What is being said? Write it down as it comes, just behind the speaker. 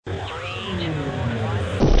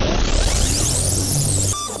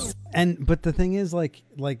But the thing is,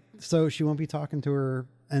 so she won't be talking to her,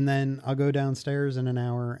 and then I'll go downstairs in an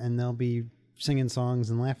hour, and they'll be singing songs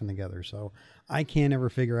and laughing together. So I can't ever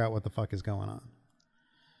figure out what the fuck is going on.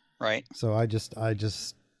 Right. So I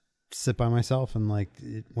just sit by myself and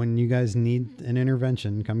when you guys need an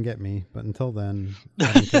intervention, come get me. But until then,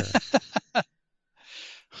 I don't care.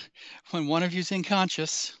 When one of you's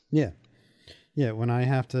unconscious. Yeah. Yeah. When I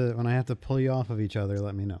have to pull you off of each other,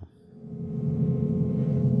 let me know.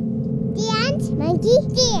 Dance, monkey,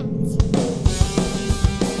 dance.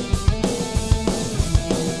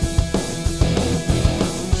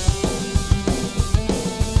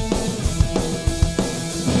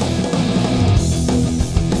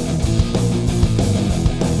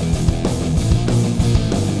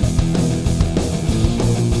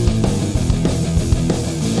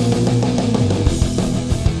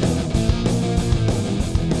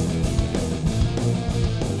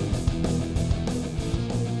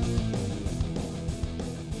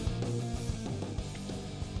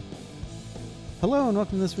 Hello and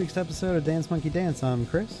welcome to this week's episode of Dance Monkey Dance. I'm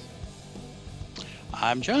Chris.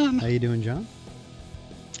 I'm John. How you doing, John?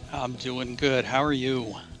 I'm doing good. How are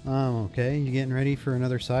you? Okay. You getting ready for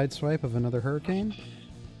another side swipe of another hurricane?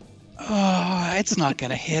 Oh, it's not going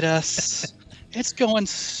to hit us. It's going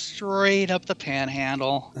straight up the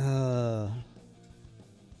panhandle.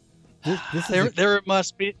 There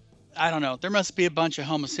must be, I don't know, there must be a bunch of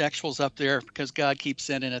homosexuals up there because God keeps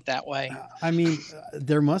sending it that way. I mean,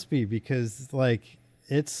 there must be because,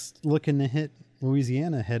 it's looking to hit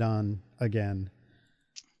Louisiana head on again.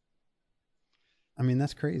 I mean,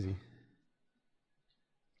 that's crazy.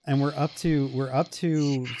 And we're up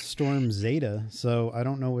to Storm Zeta, so I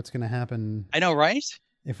don't know what's going to happen. I know, right?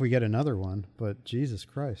 If we get another one, but Jesus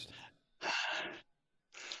Christ.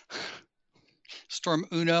 Storm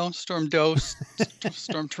Uno, Storm Dos,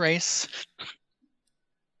 Storm Trace.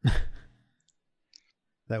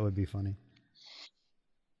 That would be funny.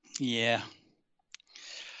 Yeah.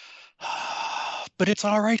 But it's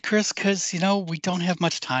all right, Chris, because, we don't have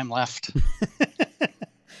much time left.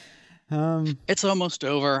 It's almost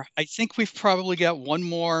over. I think we've probably got one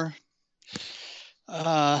more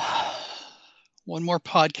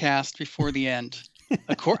podcast before the end,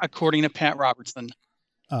 according to Pat Robertson.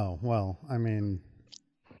 Oh, well, I mean...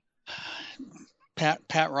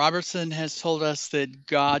 Pat Robertson has told us that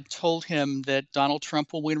God told him that Donald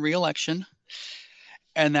Trump will win re-election,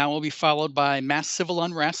 and that will be followed by mass civil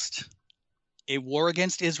unrest, a war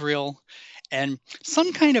against Israel, and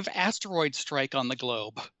some kind of asteroid strike on the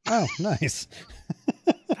globe. Oh, nice.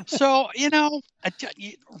 So,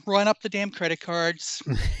 run up the damn credit cards.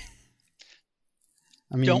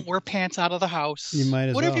 I mean, don't wear pants out of the house. You might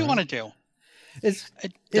as whatever well, you want to do.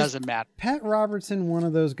 It doesn't matter. Pat Robertson one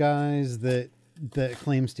of those guys that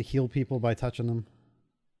claims to heal people by touching them?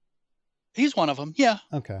 He's one of them. Yeah.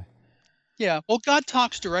 Okay. Yeah. Well, God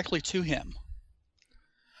talks directly to him.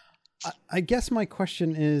 I guess my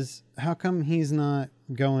question is, how come he's not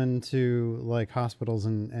going to hospitals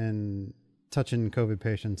and touching COVID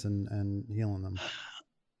patients and healing them?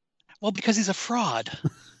 Well, because he's a fraud.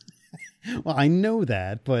 Well, I know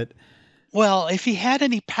that, but... Well, if he had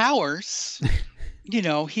any powers,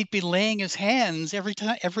 he'd be laying his hands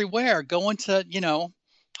everywhere, going to,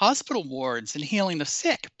 hospital wards and healing the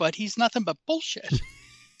sick, but he's nothing but bullshit.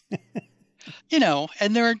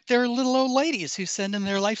 And there are little old ladies who send in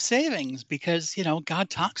their life savings because, God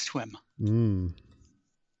talks to him. Mm.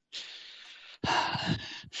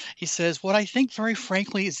 He says, what I think very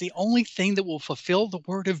frankly is the only thing that will fulfill the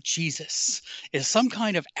word of Jesus is some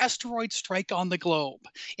kind of asteroid strike on the globe.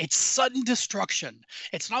 It's sudden destruction.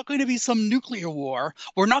 It's not going to be some nuclear war.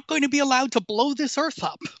 We're not going to be allowed to blow this earth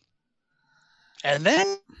up. And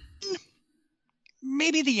then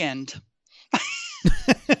maybe the end.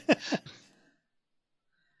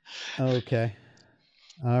 Okay.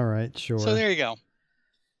 All right, sure. So there you go.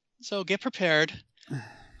 So get prepared.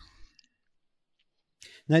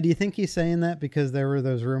 Now, do you think he's saying that because there were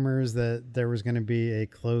those rumors that there was going to be a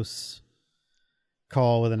close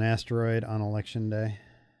call with an asteroid on election day?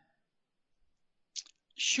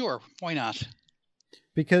 Sure, why not?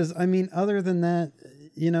 Because, I mean, other than that,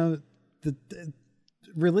 the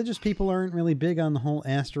religious people aren't really big on the whole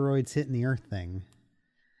asteroids hitting the Earth thing.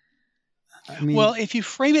 I mean, well, if you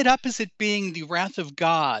frame it up as it being the wrath of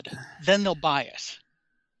God, then they'll buy it.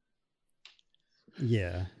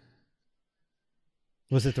 Yeah.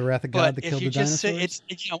 Was it the wrath of God that killed the dinosaurs? But if you just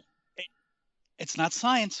say it's not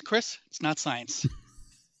science, Chris. It's not science.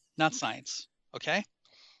 Not science. Okay?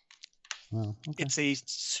 Well, okay. It's a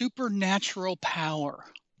supernatural power.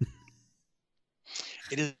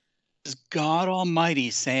 It is God Almighty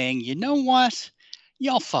saying, you know what?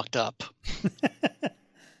 Y'all fucked up.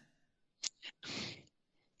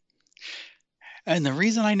 And the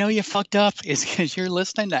reason I know you fucked up is because you're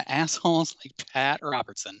listening to assholes like Pat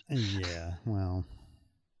Robertson. Yeah, well,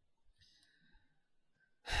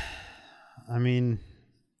 I mean,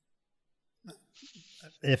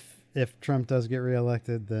 if Trump does get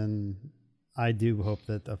reelected, then I do hope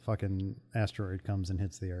that a fucking asteroid comes and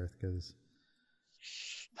hits the Earth. Because,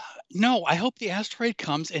 No, I hope the asteroid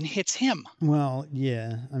comes and hits him well,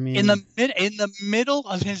 yeah, I mean, in the middle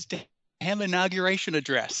of his damn inauguration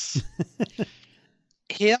address.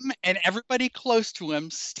 Him and everybody close to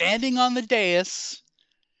him standing on the dais,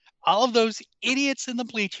 all of those idiots in the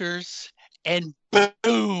bleachers, and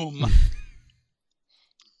boom.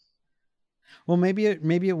 well, maybe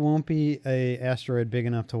it won't be a asteroid big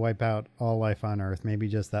enough to wipe out all life on Earth. Maybe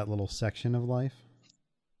just that little section of life.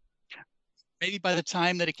 Maybe by the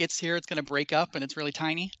time that it gets here, it's going to break up and it's really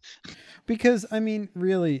tiny. Because, I mean,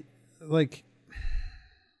 really, like,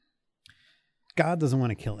 God doesn't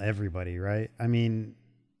want to kill everybody, right? I mean,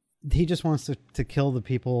 he just wants to kill the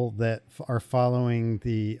people that are following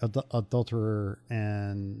the adulterer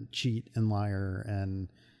and cheat and liar and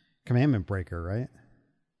commandment breaker, right?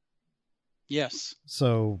 Yes.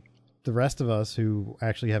 So the rest of us who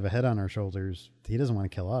actually have a head on our shoulders, he doesn't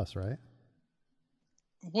want to kill us, right?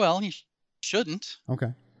 Well, he shouldn't.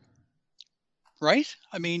 Okay. Right?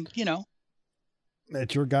 I mean, you know.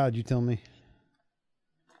 It's your God, you tell me.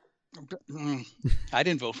 I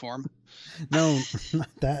didn't vote for him. No, not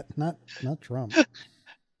that. Not Trump.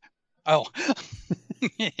 Oh.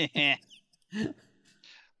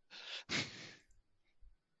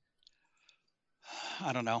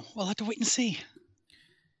 I don't know. We'll have to wait and see.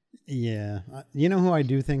 Yeah. You know who I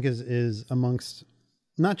do think is amongst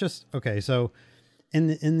not just okay, so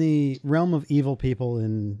in the realm of evil people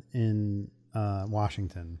in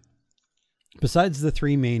Washington, besides the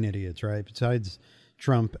three main idiots, right? Besides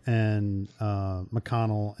Trump and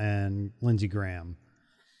McConnell and Lindsey Graham,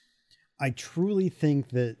 I truly think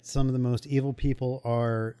that some of the most evil people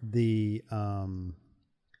are the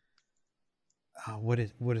what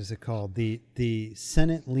is it called? The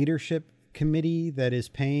Senate Leadership Committee that is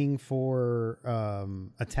paying for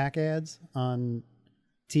attack ads on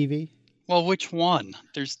TV. Well, which one?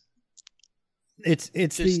 There's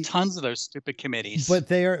There's tons of those stupid committees. But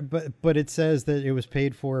they are but it says that it was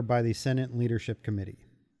paid for by the Senate Leadership Committee.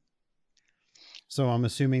 So I'm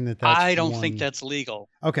assuming that's I don't think that's legal.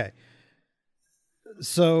 Okay.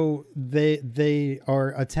 So they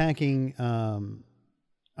are attacking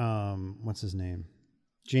what's his name?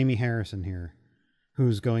 Jamie Harrison here,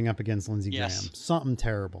 who's going up against Lindsey Graham. Something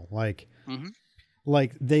terrible. Like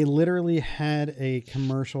like they literally had a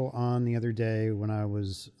commercial on the other day when I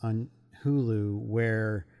was on Hulu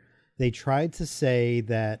where they tried to say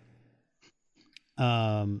that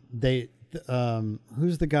who's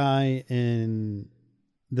the guy in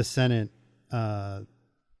the Senate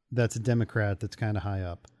that's a Democrat that's kind of high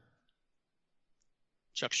up?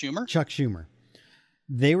 Chuck Schumer? Chuck Schumer.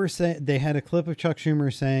 They were they had a clip of Chuck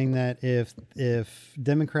Schumer saying that if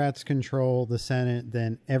Democrats control the Senate,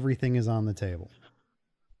 then everything is on the table.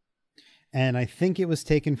 And I think it was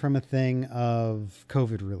taken from a thing of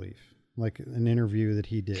COVID relief, like an interview that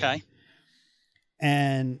he did. Okay.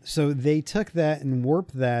 And so they took that and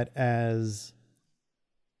warped that as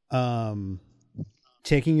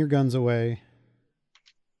taking your guns away,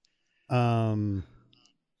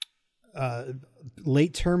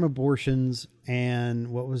 late term abortions, and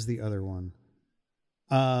what was the other one?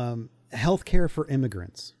 Healthcare for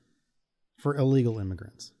immigrants, for illegal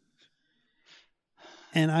immigrants.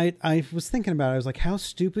 And I was thinking about it. I was like, how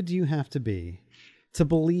stupid do you have to be to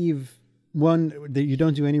believe, one, that you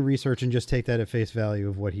don't do any research and just take that at face value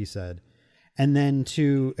of what he said, and then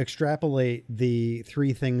to extrapolate the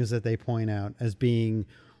three things that they point out as being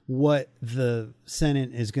what the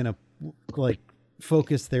Senate is going to like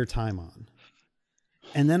focus their time on.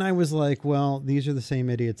 And then I was like, well, these are the same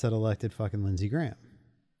idiots that elected fucking Lindsey Graham.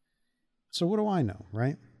 So what do I know,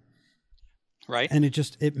 right? Right. And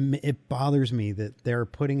it bothers me that they're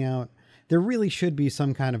putting out, there really should be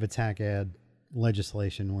some kind of attack ad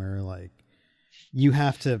legislation where like you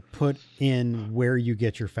have to put in where you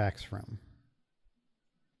get your facts from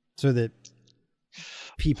so that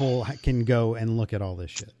people can go and look at all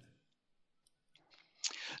this shit.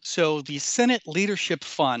 So the Senate Leadership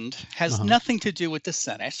Fund has nothing to do with the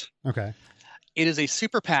Senate. Okay. It is a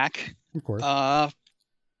super PAC. Of course.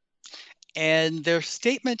 And their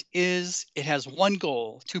statement is it has one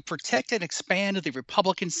goal: to protect and expand the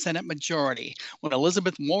Republican Senate majority when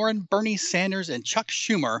Elizabeth Warren, Bernie Sanders, and Chuck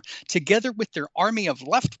Schumer, together with their army of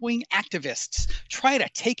left wing activists, try to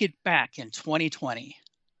take it back in 2020.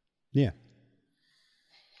 Yeah.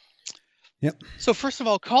 Yep. So, first of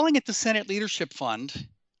all, calling it the Senate Leadership Fund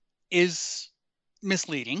is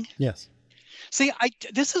misleading. Yes. See,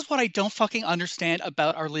 this is what I don't fucking understand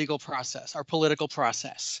about our legal process, our political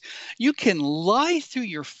process. You can lie through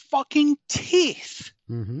your fucking teeth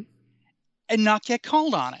Mm-hmm. and not get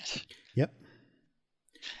called on it. Yep.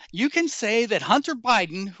 You can say that Hunter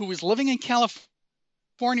Biden, who was living in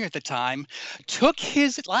California at the time, took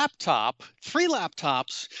his laptop, 3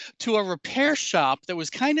 laptops, to a repair shop that was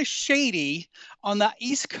kind of shady on the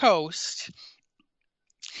East Coast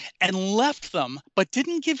and left them, but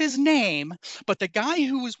didn't give his name. But the guy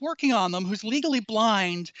who was working on them, who's legally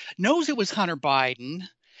blind, knows it was Hunter Biden,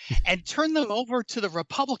 and turned them over to the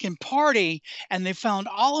Republican Party. And they found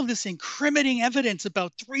all of this incriminating evidence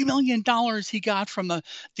about $3 million he got from the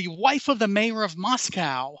wife of the mayor of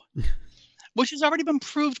Moscow, which has already been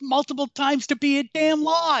proved multiple times to be a damn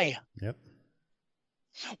lie. Yep.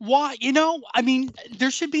 Why? I mean,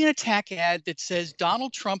 there should be an attack ad that says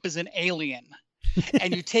Donald Trump is an alien.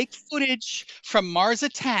 And you take footage from Mars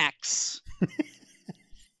Attacks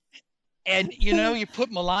and, you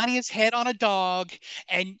put Melania's head on a dog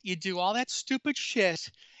and you do all that stupid shit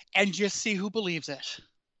and just see who believes it.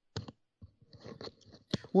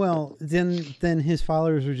 Well, then his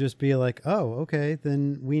followers would just be like, oh, okay,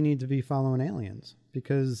 then we need to be following aliens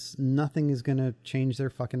because nothing is going to change their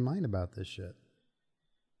fucking mind about this shit.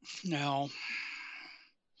 No,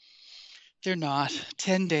 they're not.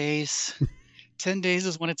 10 days. 10 days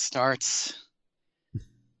is when it starts.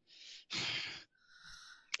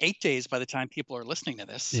 8 days by the time people are listening to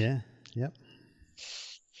this. Yeah. Yep.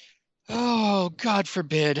 Oh, God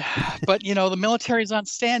forbid. But, the military's on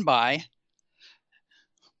standby.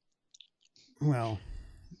 Well,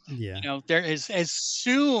 yeah. There is as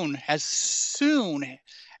soon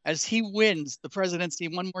as he wins the presidency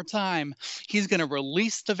one more time, he's going to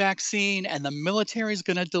release the vaccine and the military is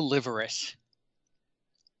going to deliver it.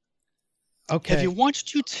 Okay. Have you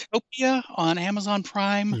watched Utopia on Amazon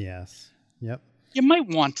Prime? Yes. Yep. You might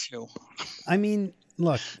want to. I mean,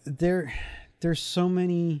 look, there's so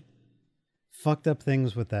many fucked up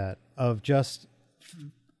things with that of just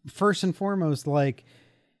first and foremost, like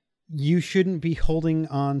you shouldn't be holding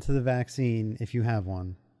on to the vaccine if you have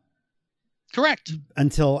one. Correct.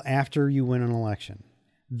 Until after you win an election.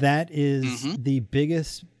 That is the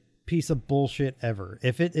biggest piece of bullshit ever.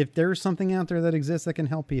 If there's something out there that exists that can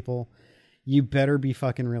help people, you better be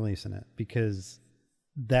fucking releasing it because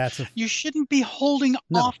you shouldn't be holding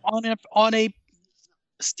off on a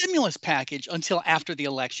stimulus package until after the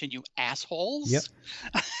election, you assholes. Yep.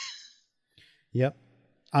 Yep.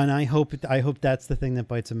 And I hope that's the thing that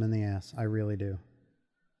bites him in the ass. I really do.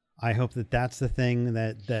 I hope that's the thing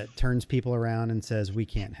that turns people around and says we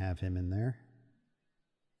can't have him in there.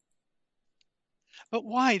 But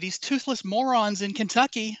why? These toothless morons in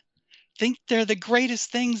Kentucky think they're the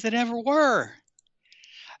greatest things that ever were.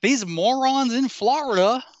 These morons in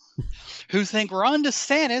Florida who think Ron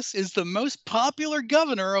DeSantis is the most popular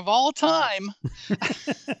governor of all time.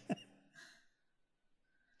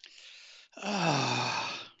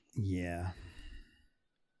 Yeah.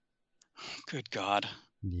 Good God.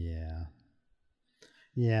 Yeah.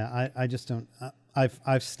 Yeah, I just don't.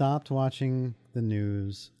 I've stopped watching the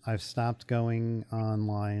news. I've stopped going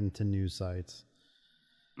online to news sites.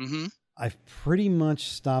 Mm-hmm. I've pretty much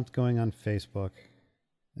stopped going on Facebook,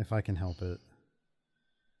 if I can help it.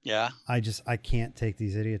 Yeah. I can't take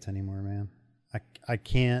these idiots anymore, man. I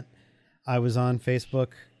can't. I was on Facebook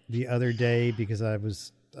the other day because I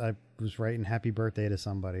was writing happy birthday to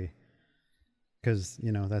somebody. Because,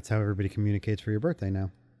 that's how everybody communicates for your birthday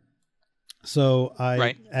now. So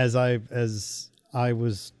as I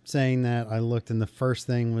was saying that, I looked and the first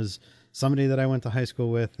thing was somebody that I went to high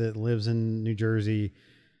school with that lives in New Jersey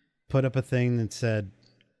put up a thing that said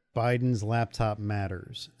Biden's laptop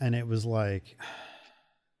matters. And it was like,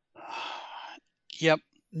 yep.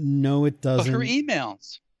 No, it doesn't. But her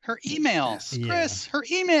emails, yeah. Chris, her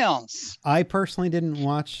emails. I personally didn't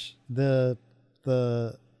watch the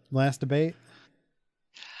last debate.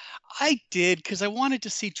 I did because I wanted to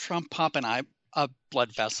see Trump pop a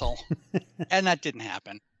blood vessel, and that didn't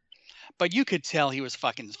happen. But you could tell he was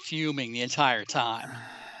fucking fuming the entire time.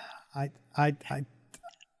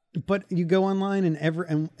 But you go online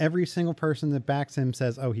and every single person that backs him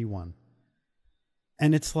says, "Oh, he won,"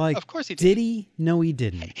 and it's like, of course he did. Did he? No, he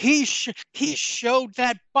didn't. He showed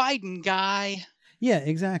that Biden guy. Yeah,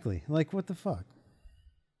 exactly. Like, what the fuck?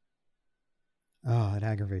 Oh, it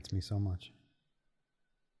aggravates me so much.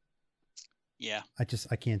 Yeah.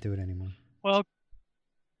 I can't do it anymore. Well,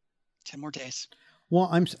 10 more days. Well,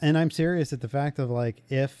 I'm serious at the fact of like,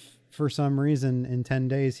 if for some reason in 10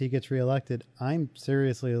 days he gets reelected, I'm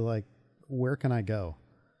seriously like, where can I go?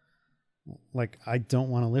 Like, I don't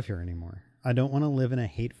want to live here anymore. I don't want to live in a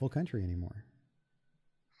hateful country anymore.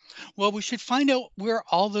 Well, we should find out where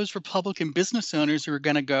all those Republican business owners are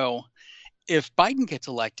going to go if Biden gets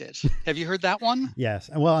elected. Have you heard that one? Yes.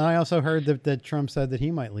 Well, and I also heard that Trump said that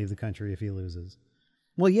he might leave the country if he loses.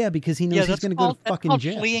 Well, yeah, because he knows Yeah, he's that's going to go called to fucking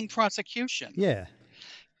jail. fleeing prosecution. Yeah.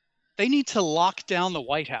 They need to lock down the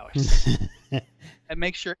White House and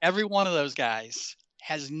make sure every one of those guys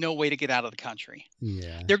has no way to get out of the country.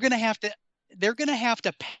 Yeah. They're going to have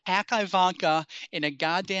to pack Ivanka in a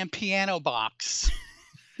goddamn piano box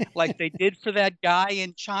like they did for that guy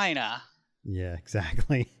in China Yeah,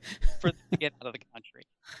 exactly. for them to get out of the country.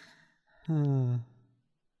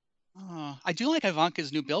 I do like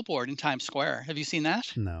Ivanka's new billboard in Times Square. Have you seen that?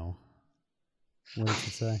 No. What does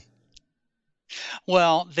it say?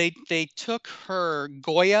 Well, they took her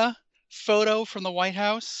Goya photo from the White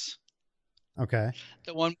House, Okay.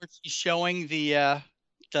 the one where she's showing the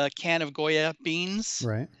can of Goya beans,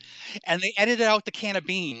 Right. and they edited out the can of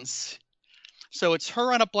beans. So it's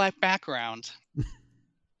her on a black background.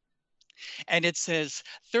 And it says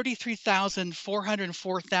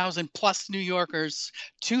 33,404,000 plus New Yorkers,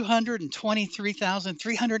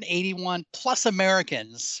 223,381 plus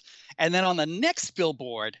Americans. And then on the next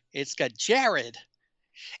billboard, it's got Jared.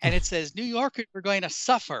 And it says New Yorkers are going to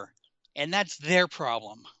suffer. And that's their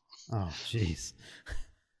problem. Oh, jeez.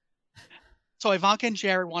 So Ivanka and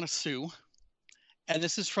Jared want to sue. And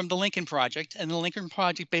this is from the Lincoln Project. And the Lincoln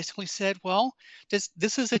Project basically said, well, this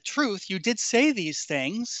is a truth. You did say these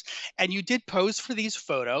things and you did pose for these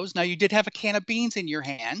photos. Now, you did have a can of beans in your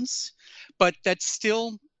hands, but that's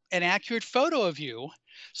still an accurate photo of you.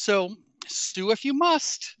 So sue if you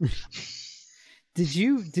must. Did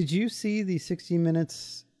you see the 60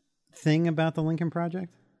 Minutes thing about the Lincoln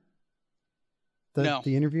Project? No.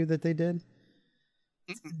 The interview that they did?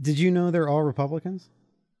 Mm-mm. Did you know they're all Republicans?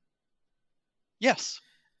 Yes.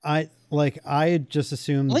 I had just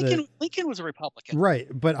assumed Lincoln was a Republican. Right,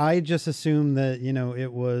 but I just assumed that,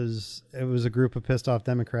 it was a group of pissed off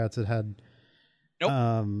Democrats that had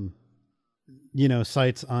Nope.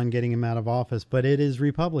 Sights on getting him out of office, but it is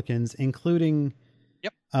Republicans, including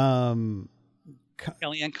Kellyanne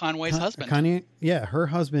Conway's husband. Her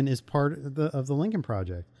husband is part of the Lincoln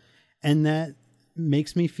Project. And that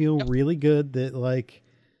makes me feel really good that like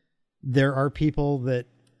there are people that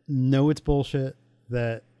know it's bullshit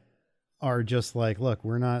that are just like, look,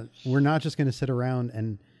 we're not just going to sit around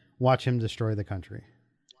and watch him destroy the country.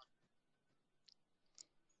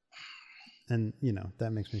 And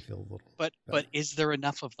that makes me feel a little but better. But is there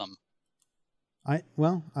enough of them? I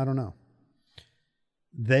don't know.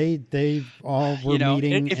 They all were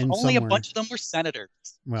meeting if in only somewhere. a bunch of them were senators.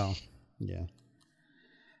 Well, yeah.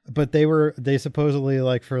 But they supposedly,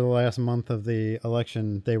 like, for the last month of the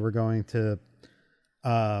election, they were going to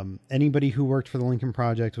anybody who worked for the Lincoln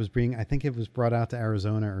Project I think it was brought out to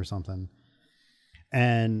Arizona or something,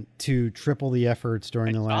 and to triple the efforts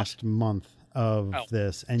during the last month of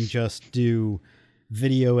this and just do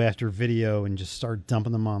video after video and just start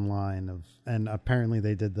dumping them online and apparently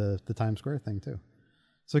they did the Times Square thing too.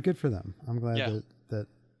 So good for them. I'm glad that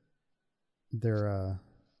they're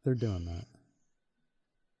doing that.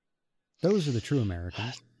 Those are the true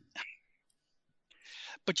Americans.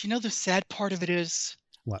 But the sad part of it is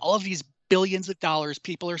What? all of these billions of dollars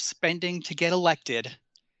people are spending to get elected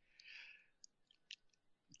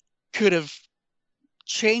could have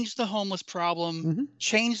changed the homeless problem,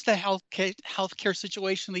 changed the healthcare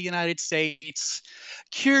situation in the United States,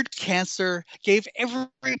 cured cancer, gave every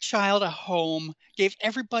child a home, gave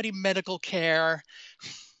everybody medical care.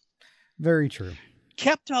 Very true.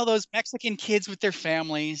 Kept all those Mexican kids with their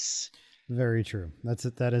families. Very true.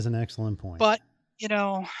 That is an excellent point. But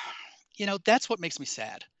that's what makes me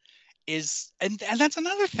sad. And that's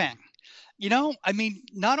another thing. I mean,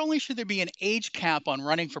 not only should there be an age cap on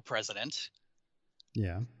running for president,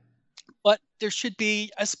 but there should be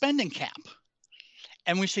a spending cap.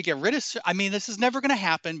 And we should get rid of, this is never going to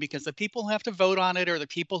happen because the people who have to vote on it are the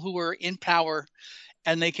people who are in power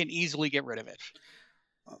and they can easily get rid of it.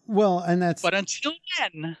 Well, but until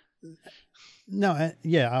then. No,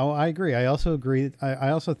 I agree. I also agree.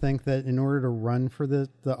 I also think that in order to run for the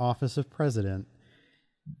office of president,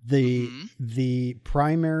 the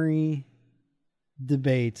primary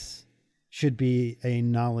debates should be a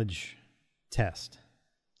knowledge test.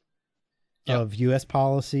 Yep. of U.S.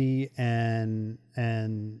 policy and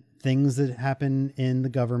things that happen in the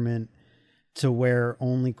government to where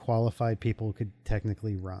only qualified people could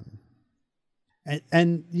technically run.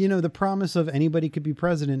 And you know, the promise of anybody could be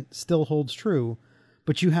president still holds true,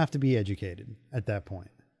 but you have to be educated at that point.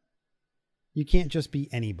 You can't just be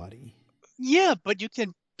anybody. Yeah, but you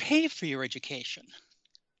can pay for your education.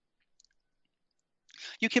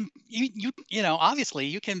 You can you know, obviously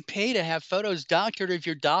you can pay to have photos doctored of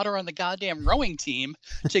your daughter on the goddamn rowing team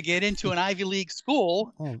to get into an Ivy League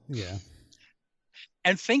school Oh, yeah.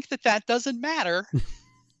 and think that that doesn't matter.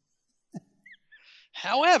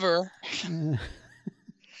 However,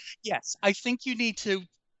 yes, I think you need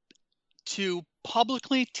to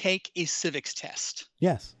publicly take a civics test.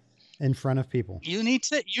 Yes. In front of people. You need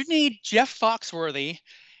Jeff Foxworthy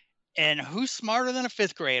and Who's Smarter Than a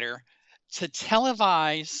Fifth Grader to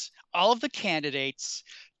televise all of the candidates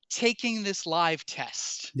taking this live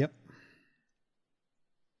test Yep.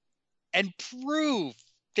 and prove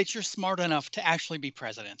that you're smart enough to actually be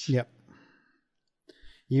president. Yep.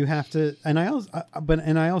 You have to, and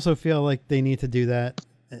I also feel like they need to do that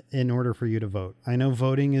in order for you to vote. I know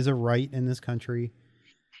voting is a right in this country,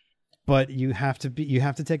 but you have to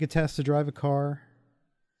take a test to drive a car.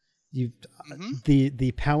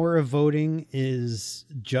 The power of voting is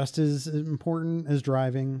just as important as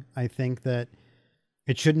driving. I think that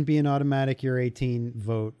it shouldn't be an automatic you're 18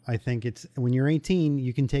 vote. I think it's when you're 18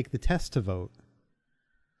 you can take the test to vote.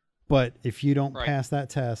 But if you don't pass that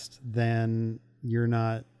test, then you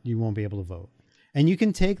won't be able to vote. And you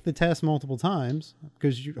can take the test multiple times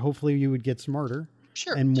because hopefully you would get smarter.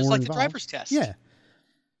 Sure, and more just like involved. the driver's test. Yeah.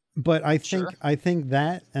 But I think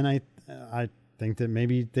that, and I think that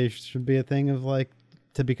maybe there should be a thing of like,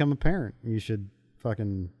 to become a parent, you should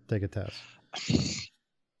fucking take a test.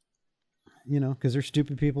 You know, because there's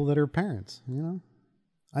stupid people that are parents, you know?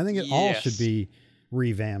 I think it all should be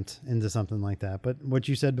revamped into something like that. But what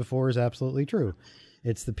you said before is absolutely true.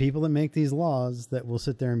 It's the people that make these laws that will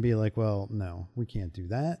sit there and be like, well, no, we can't do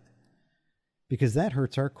that. Because that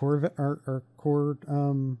hurts our core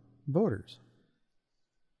voters.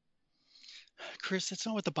 Chris, that's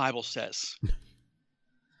not what the Bible says.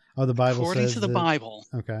 Oh, the Bible According says to the Bible.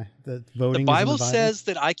 Okay. That voting The is in Bible the Bible says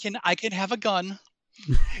that I can have a gun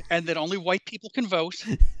and that only white people can vote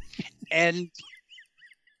and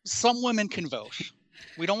some women can vote.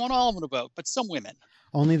 We don't want all of them to vote, but some women.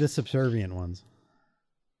 Only the subservient ones.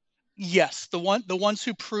 Yes, the ones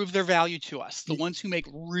who prove their value to us, the ones who make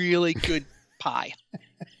really good pie.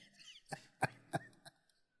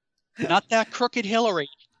 Not that crooked Hillary.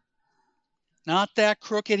 Not that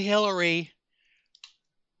crooked Hillary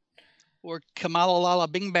or Kamala Lala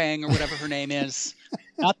Bing Bang or whatever her name is.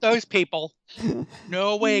 Not those people.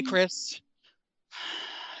 No way, Chris.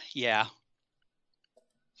 Yeah.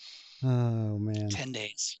 Oh man. 10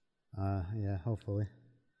 days. Yeah, hopefully.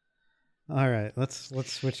 All right, let's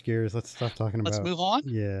switch gears. Let's stop talking about. Let's move on.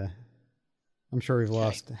 Yeah. I'm sure we've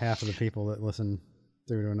lost half of the people that listen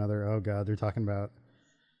through to another. Oh god, they're talking about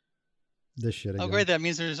this shit again. Oh great, that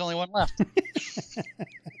means there's only one left.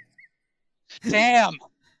 Damn.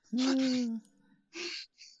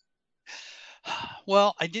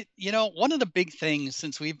 Well, I did, one of the big things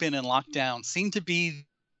since we've been in lockdown seem to be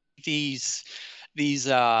these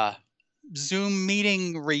Zoom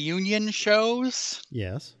meeting reunion shows.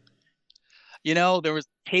 Yes. There was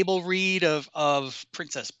a table read of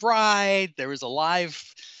Princess Bride. There was a live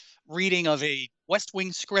reading of a West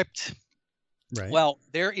Wing script. Right. Well,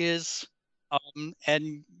 there is,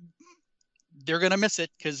 and they're going to miss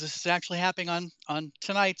it because this is actually happening on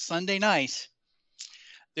tonight, Sunday night.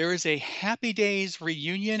 There is a Happy Days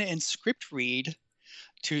reunion and script read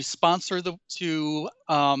to sponsor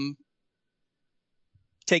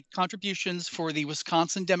take contributions for the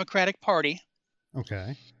Wisconsin Democratic Party.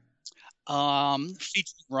 Okay. Featuring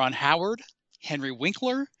Ron Howard, Henry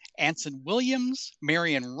Winkler, Anson Williams,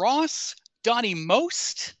 Marion Ross, Donnie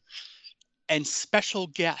Most, and special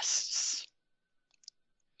guests.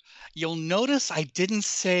 You'll notice I didn't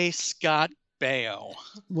say Scott Baio.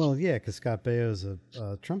 Well, yeah, because Scott Baio's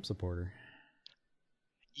a Trump supporter.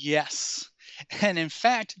 Yes. And in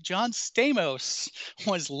fact, John Stamos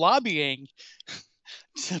was lobbying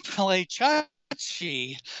to play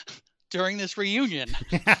Chachi during this reunion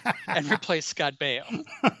and replace Scott Baio.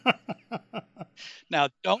 Now,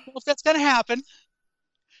 don't know if that's going to happen,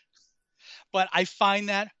 but I find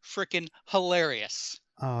that freaking hilarious.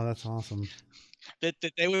 Oh, that's awesome. That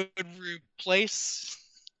they would replace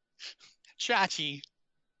Chachi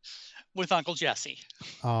with Uncle Jesse.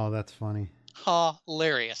 Oh, that's funny.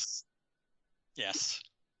 Hilarious. Yes.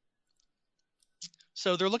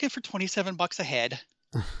 So they're looking for $27 a head.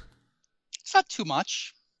 It's not too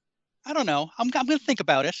much. I don't know. I'm going to think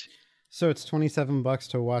about it. So it's $27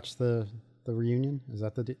 to watch the reunion. Is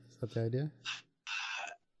that the idea?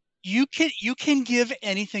 You can give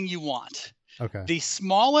anything you want. Okay. The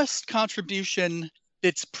smallest contribution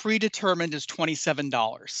that's predetermined is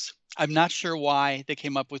 $27. I'm not sure why they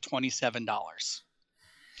came up with $27.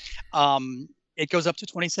 It goes up to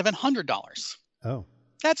 $2,700. Oh,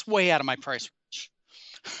 That's way out of my price range.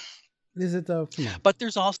 is it though? Come on. But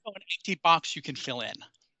there's also an empty box you can fill in.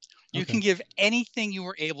 You Okay. can give anything you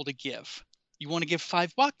were able to give. You want to give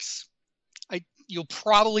 $5? You'll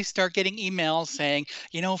probably start getting emails saying,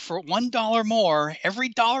 for $1 more, every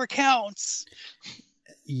dollar counts.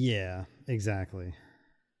 Yeah, exactly.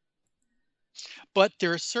 But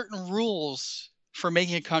there are certain rules for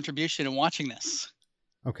making a contribution and watching this.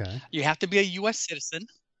 Okay. You have to be a U.S. citizen.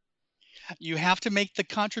 You have to make the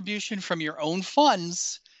contribution from your own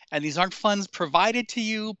funds, and these aren't funds provided to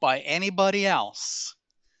you by anybody else.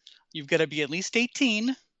 You've got to be at least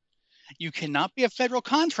 18. You cannot be a federal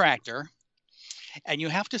contractor. And you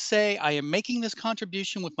have to say, I am making this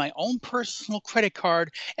contribution with my own personal credit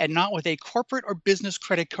card and not with a corporate or business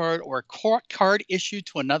credit card or a card issued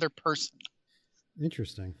to another person.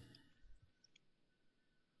 Interesting.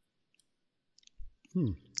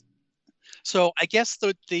 So I guess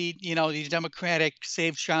the Democratic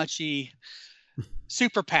Save Chachi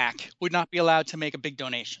super PAC would not be allowed to make a big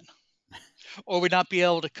donation, or would not be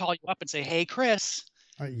able to call you up and say, hey, Chris.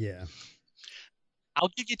 Yeah. I'll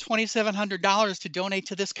give you $2,700 to donate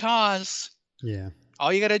to this cause. Yeah.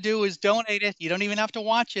 All you got to do is donate it. You don't even have to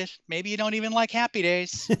watch it. Maybe you don't even like Happy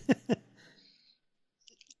Days.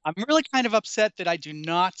 I'm really kind of upset that I do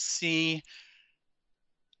not see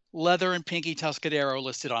Leather and Pinky Tuscadero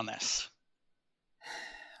listed on this.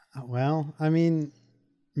 Well, I mean,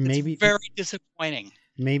 maybe it's very disappointing.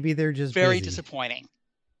 Maybe they're just very busy. Disappointing.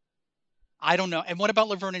 I don't know. And what about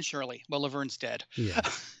Laverne and Shirley? Well, Laverne's dead. Yeah.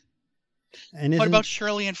 And what about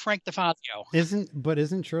Shirley and Frank DeFazio?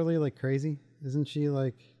 Isn't Shirley like crazy? Isn't she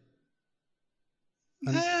like?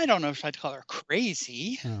 I don't know if I'd call her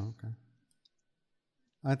crazy. Oh, okay.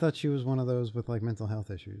 I thought she was one of those with like mental health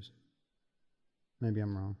issues. Maybe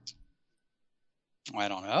I'm wrong. I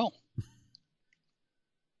don't know.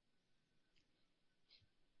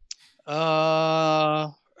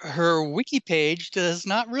 Her wiki page does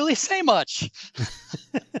not really say much.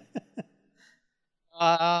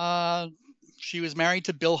 She was married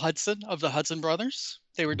to Bill Hudson of the Hudson Brothers.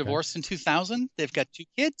 They were divorced in 2000. They've got 2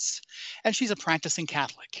 kids, and she's a practicing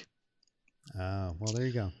Catholic. Oh, well, there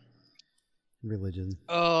you go. Religion.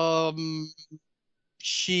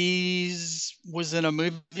 She was in a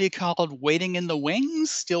movie called Waiting in the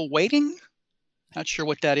Wings, Still Waiting. Not sure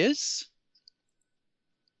what that is.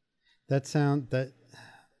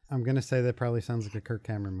 I'm going to say that probably sounds like a Kirk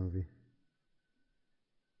Cameron movie.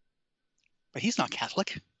 But he's not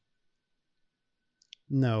Catholic.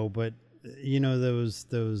 No, but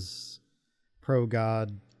those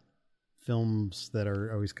pro-God films that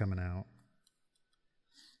are always coming out.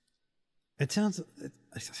 I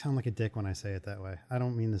sound like a dick when I say it that way. I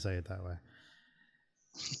don't mean to say it that way.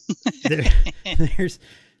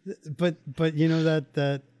 But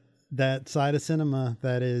that side of cinema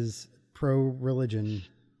that is pro-religion,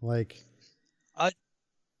 like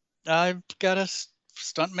I've got a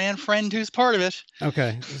stuntman friend who's part of it.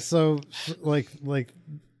 Okay, so like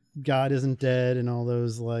God Isn't Dead and all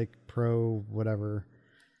those like pro whatever.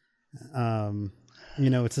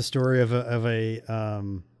 It's a story of a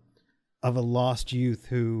lost youth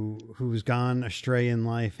who's gone astray in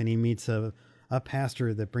life, and he meets a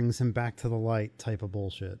pastor that brings him back to the light type of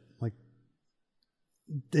bullshit. Like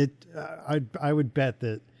I would bet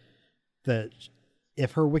that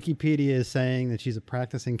if her Wikipedia is saying that she's a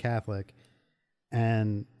practicing Catholic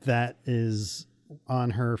and that is on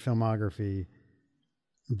her filmography,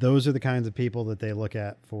 those are the kinds of people that they look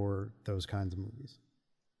at for those kinds of movies.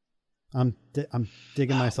 I'm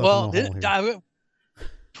digging myself in the hole here.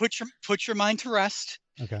 Put your mind to rest.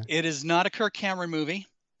 Okay. It is not a Kirk Cameron movie.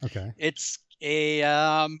 Okay. It's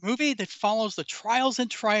a movie that follows the trials and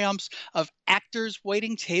triumphs of actors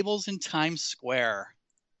waiting tables in Times Square.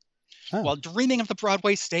 Oh. While dreaming of the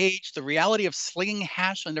Broadway stage, the reality of slinging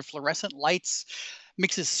hash under fluorescent lights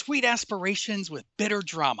mixes sweet aspirations with bitter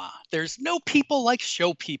drama. There's no people like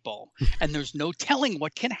show people, and there's no telling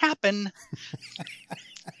what can happen.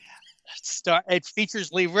 It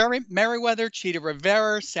features Lee Merriweather, Cheetah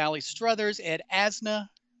Rivera, Sally Struthers, Ed Asner,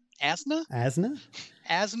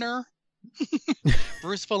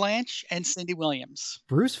 Bruce Valanche, and Cindy Williams.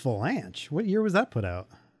 Bruce Valanche? What year was that put out?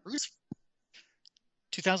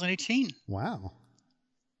 2018. Wow.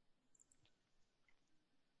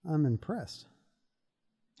 I'm impressed.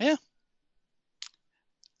 Yeah.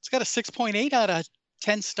 It's got a 6.8 out of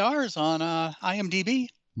 10 stars on IMDb.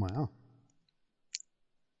 Wow.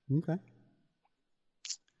 Okay.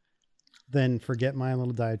 Then forget my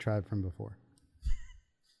little diatribe from before.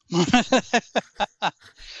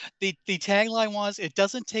 The tagline was, "It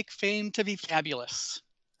doesn't take fame to be fabulous."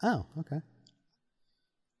 Oh, okay.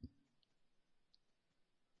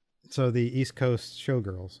 So the East Coast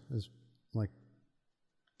Showgirls is like...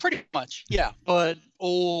 Pretty much, yeah, but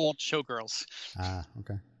old showgirls. Ah,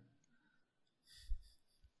 okay.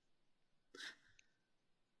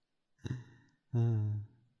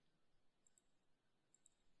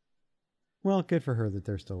 Well, good for her that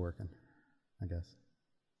they're still working, I guess.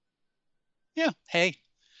 Yeah, hey.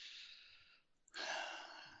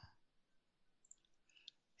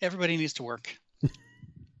 Everybody needs to work.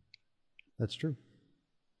 That's true.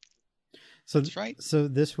 So That's right. So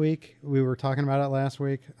this week, we were talking about it last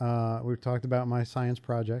week. We talked about my science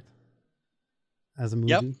project as a movie.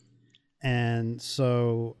 Yep. And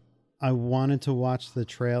so I wanted to watch the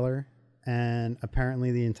trailer, and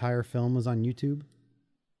apparently the entire film was on YouTube.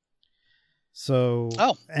 So,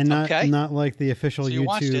 and not like the official so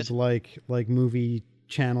YouTube like movie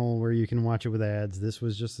channel where you can watch it with ads. This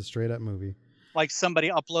was just a straight up movie. Like somebody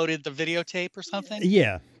uploaded the videotape or something?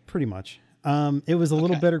 Yeah, pretty much. It was a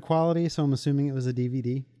little better quality, so I'm assuming it was a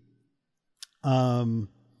DVD.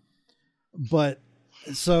 But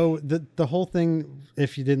so the whole thing,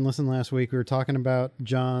 if you didn't listen last week, we were talking about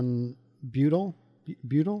John Buell.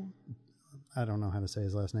 I don't know how to say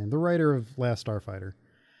his last name. The writer of Last Starfighter.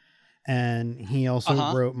 And he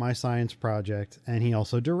also wrote my science project, and he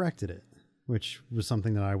also directed it, which was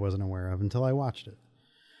something that I wasn't aware of until I watched it.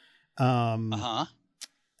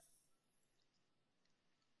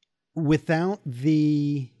 Without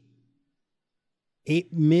the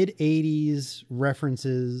mid 80s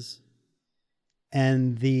references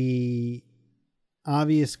and the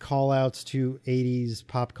obvious call outs to 80s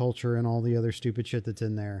pop culture and all the other stupid shit that's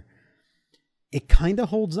in there, it kind of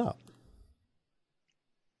holds up.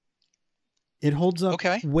 It holds up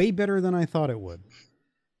way better than I thought it would.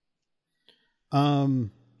 I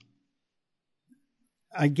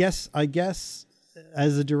guess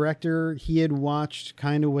as a director, he had watched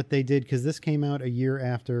kind of what they did, because this came out a year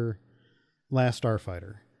after Last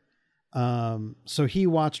Starfighter. So he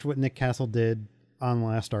watched what Nick Castle did on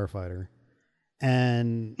Last Starfighter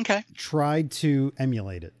and tried to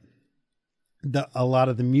emulate it. A lot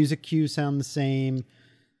of the music cues sound the same.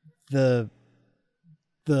 The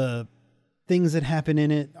things that happen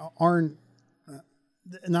in it aren't,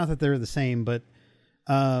 not that they're the same, but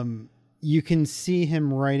you can see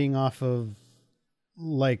him writing off of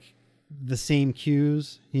like the same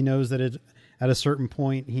cues. He knows that at a certain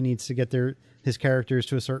point he needs to get his characters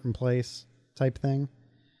to a certain place, type thing.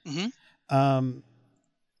 Mm-hmm.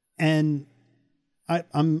 And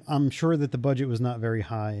I'm sure that the budget was not very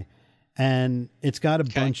high, and it's got a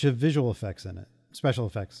bunch of visual effects in it. Special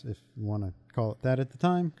effects, if you want to call it that at the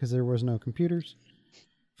time, because there was no computers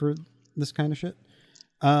for this kind of shit.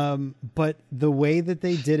 But the way that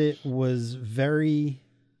they did it was very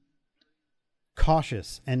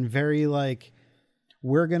cautious and very like,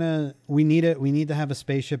 we need to have a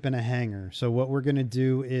spaceship in a hangar. So what we're going to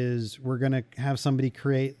do is we're going to have somebody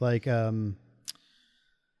create like a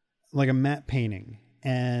matte painting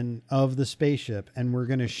of the spaceship, and we're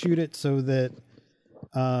going to shoot it so that,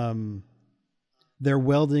 they're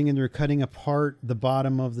welding and they're cutting apart the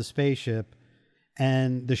bottom of the spaceship,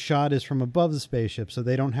 and the shot is from above the spaceship, so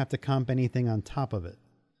they don't have to comp anything on top of it.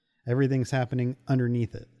 Everything's happening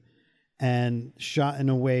underneath it, and shot in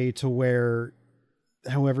a way to where,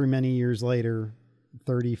 however many years later,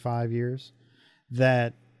 35 years,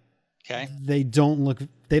 that they don't look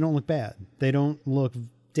bad. They don't look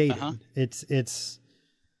dated.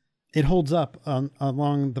 It holds up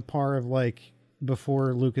along the par of like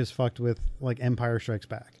before Lucas fucked with like Empire Strikes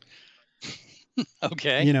Back.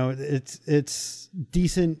 You know, it's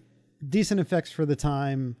decent effects for the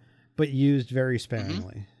time, but used very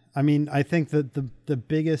sparingly. I mean, I think that the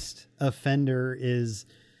biggest offender is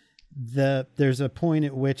there's a point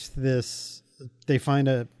at which the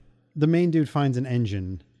main dude finds an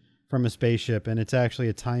engine from a spaceship, and it's actually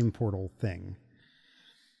a time portal thing.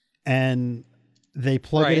 And they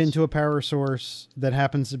plug it into a power source that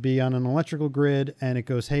happens to be on an electrical grid, and it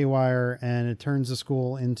goes haywire, and it turns the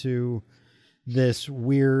school into this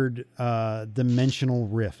weird dimensional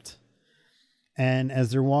rift. And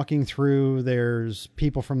as they're walking through, there's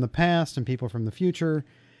people from the past and people from the future,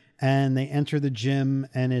 and they enter the gym,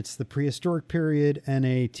 and it's the prehistoric period, and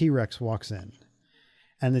a T-Rex walks in.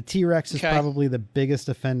 And the T-Rex is probably the biggest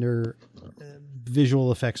offender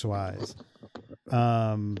visual effects wise.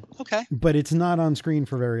 Okay. But it's not on screen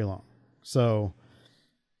for very long. So,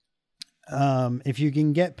 if you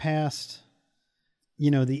can get past, the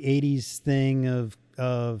 80s thing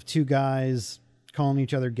of two guys calling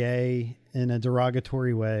each other gay in a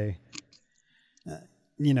derogatory way,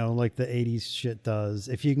 like the 80s shit does.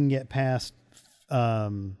 If you can get past,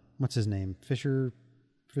 what's his name? Fisher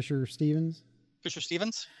Stevens? Fisher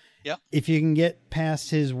Stevens? Yeah. If you can get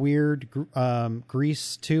past his weird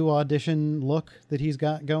Grease 2 audition look that he's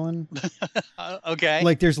got going. Okay.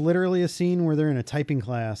 Like there's literally a scene where they're in a typing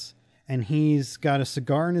class and he's got a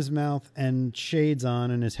cigar in his mouth and shades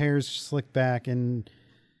on and his hair's slicked back and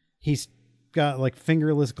he's got like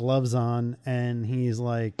fingerless gloves on and he's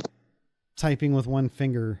like typing with one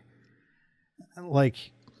finger. Like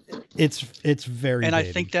it's very and dated.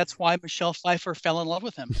 I think that's why Michelle Pfeiffer fell in love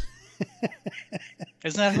with him.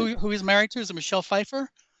 Isn't that who he's married to? Is it Michelle Pfeiffer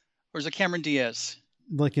or is it Cameron Diaz?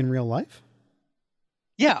 Like in real life?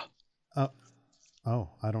 Yeah. Oh,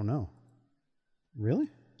 I don't know. Really?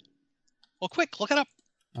 Well, quick, look it up.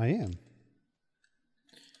 I am.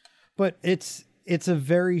 But it's a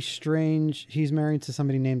very strange. He's married to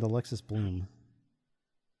somebody named Alexis Bloom.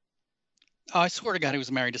 Oh, I swear to God, he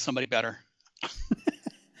was married to somebody better.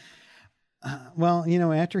 Well,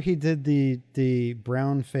 after he did the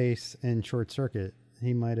brown face in Short Circuit,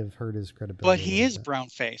 he might have hurt his credibility. But he is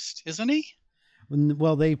brown-faced, isn't he?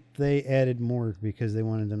 Well, they added more because they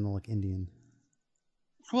wanted him to look Indian.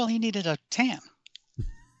 Well, he needed a tan.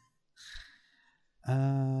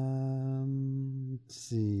 Let's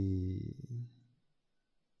see.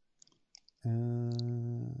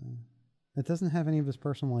 It doesn't have any of his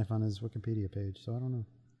personal life on his Wikipedia page, so I don't know.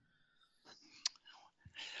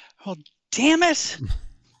 Oh, damn it!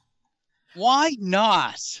 Why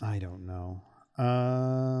not? I don't know.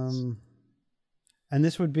 And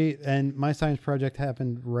my science project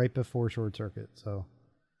happened right before Short Circuit, so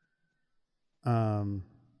it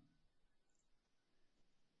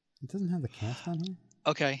doesn't have the cast on here.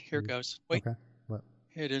 Okay, here it goes. Wait. Okay. What?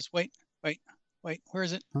 Here it is. Wait. Where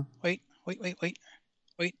is it? Huh? Wait.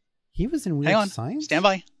 He was in Weird Hang on. Science? Stand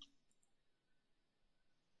by.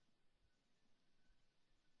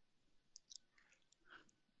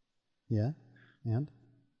 Yeah. And?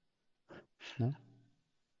 No?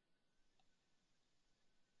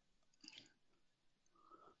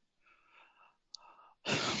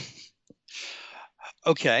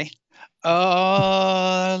 Okay.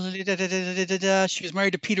 She was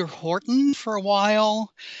married to Peter Horton for a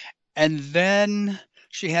while, and then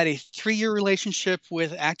she had a 3-year relationship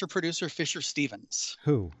with actor-producer Fisher Stevens.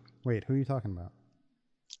 Who? Wait, who are you talking about?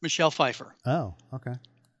 Michelle Pfeiffer. Oh, okay.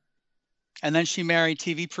 And then she married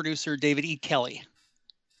TV producer David E. Kelly.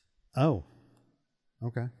 Oh,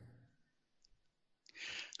 okay.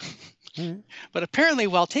 All right. But apparently,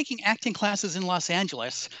 while taking acting classes in Los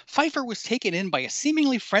Angeles, Pfeiffer was taken in by a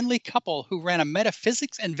seemingly friendly couple who ran a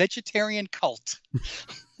metaphysics and vegetarian cult.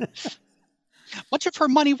 Much of her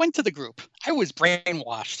money went to the group. I was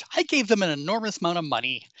brainwashed. I gave them an enormous amount of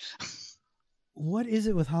money. What is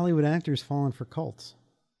it with Hollywood actors falling for cults?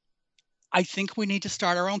 I think we need to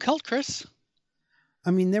start our own cult, Chris.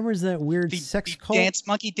 I mean, there was that weird sex cult.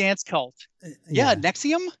 Monkey dance cult. Yeah,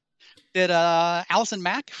 NXIVM that Allison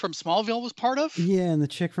Mack from Smallville was part of. Yeah, and the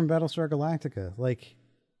chick from Battlestar Galactica. Like,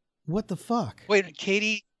 what the fuck? Wait,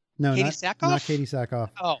 Katie? No, Katie not Sackhoff? Not Katie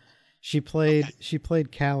Sackhoff. Oh, she played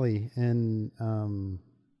Callie in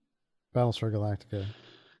Battlestar Galactica.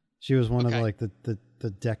 She was one of like the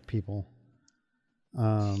deck people.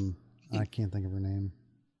 I can't think of her name.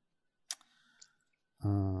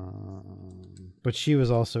 But she was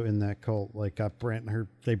also in that cult. Like,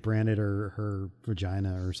 they branded her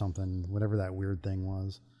vagina or something, whatever that weird thing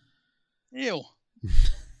was. ew.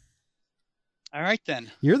 All right then.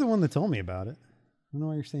 You're the one that told me about it. I don't know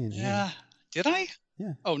why you're saying it. Yeah. Did I?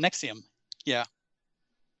 Yeah. Oh, NXIVM. Yeah.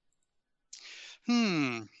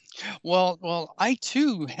 Well, I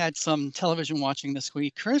too had some television watching this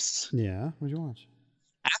week, Chris. Yeah. What'd you watch?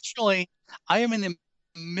 Actually, I am in the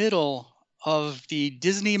middle of the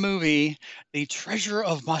Disney movie, The Treasure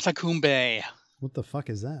of Matacumbe. What the fuck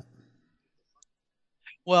is that?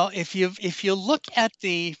 Well, if you look at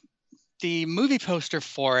the movie poster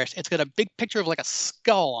for it, it's got a big picture of like a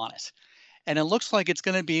skull on it. And it looks like it's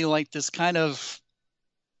going to be like this kind of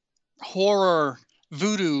horror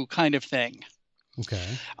voodoo kind of thing. Okay.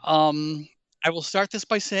 I will start this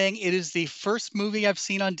by saying it is the first movie I've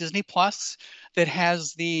seen on Disney Plus that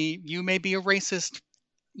has the "you may be a racist"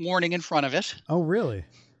 warning in front of it. Oh, really?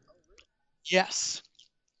 Yes.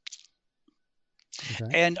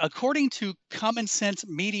 Okay. And according to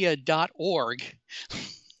commonsensemedia.org,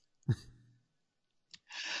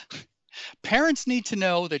 Parents need to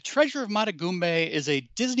know that Treasure of Matagumbe is a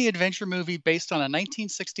Disney adventure movie based on a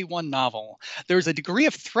 1961 novel. There's a degree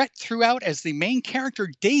of threat throughout as the main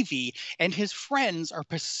character, Davy, and his friends are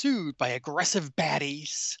pursued by aggressive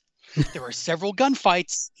baddies. There are several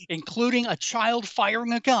gunfights, including a child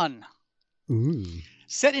firing a gun. Ooh.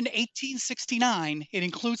 Set in 1869, it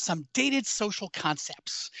includes some dated social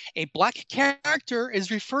concepts. A black character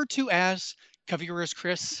is referred to as, cover your ears,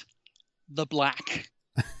 Chris, the Black.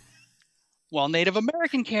 While Native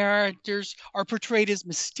American characters are portrayed as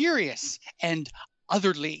mysterious and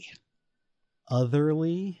otherly.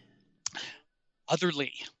 Otherly?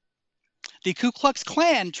 Otherly. The Ku Klux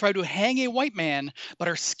Klan try to hang a white man, but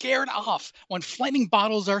are scared off when flaming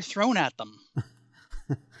bottles are thrown at them.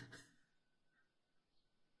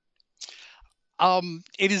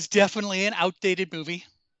 It is definitely an outdated movie.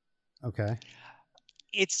 Okay.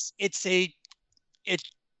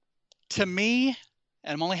 To me,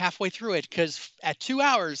 and I'm only halfway through it, because at 2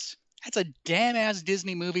 hours, that's a damn-ass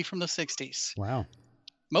Disney movie from the 60s. Wow.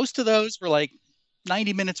 Most of those were like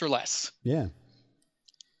 90 minutes or less. Yeah.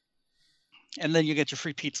 And then you get your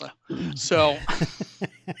free pizza. So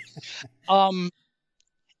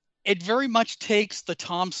it very much takes the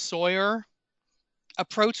Tom Sawyer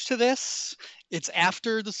approach to this. It's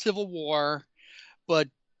after the Civil War, but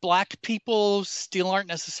Black people still aren't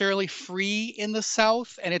necessarily free in the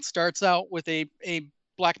South. And it starts out with a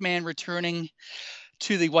Black man returning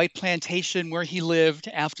to the white plantation where he lived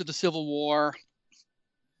after the Civil War.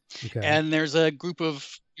 Okay. And there's a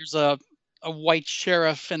white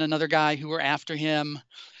sheriff and another guy who are after him.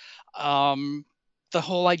 The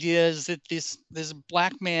whole idea is that this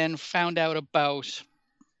Black man found out about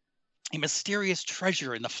a mysterious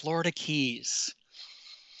treasure in the Florida Keys.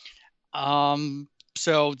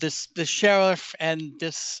 So this sheriff and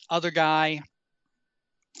this other guy,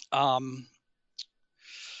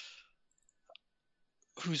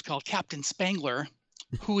 who's called Captain Spangler,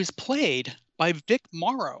 who is played by Vic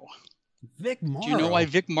Morrow. Vic Morrow. Do you know why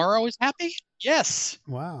Vic Morrow is happy? Yes.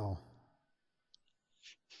 Wow.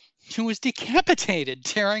 Who was decapitated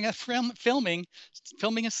during filming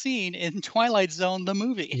a scene in Twilight Zone, the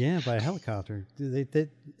movie. Yeah, by a helicopter. They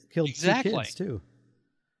killed Exactly. 2 kids too.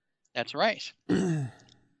 That's right.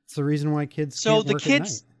 It's the reason why kids So can't the work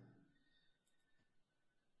kids. at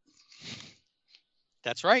night.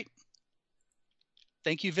 That's right.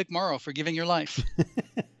 Thank you, Vic Morrow, for giving your life.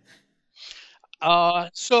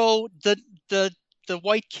 So the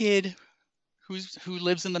white kid who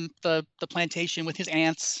lives in the plantation with his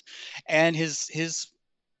aunts and his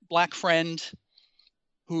Black friend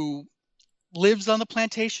who lives on the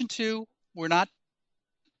plantation too. We're not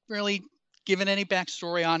really given any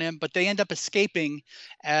backstory on him, but they end up escaping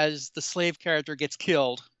as the slave character gets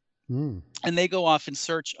killed. Mm. And they go off in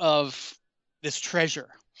search of this treasure.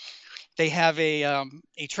 They have a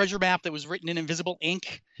treasure map that was written in invisible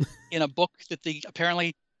ink in a book that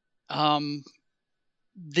apparently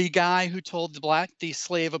the guy who told the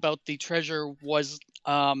slave about the treasure was,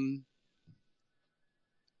 I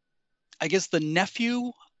guess, the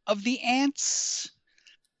nephew of the aunts.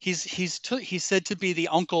 He's said to be the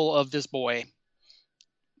uncle of this boy.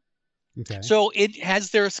 Okay. So it has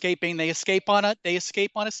their escaping. They escape on a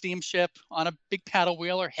steamship on a big paddle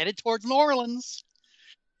wheeler headed towards New Orleans.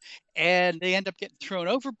 And they end up getting thrown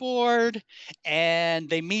overboard, and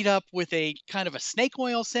they meet up with a kind of a snake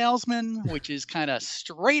oil salesman, which is kind of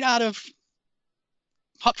straight out of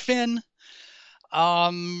Huck Finn.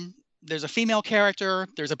 There's a female character.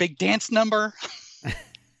 There's a big dance number.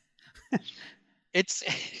 It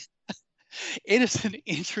is an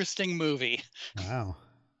interesting movie. Wow.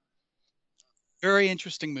 Very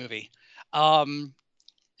interesting movie.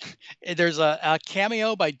 There's a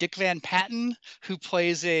cameo by Dick Van Patten, who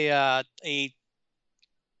plays a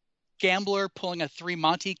gambler pulling a 3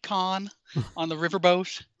 Monte con on the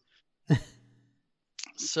riverboat.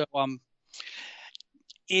 So,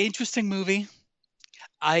 interesting movie.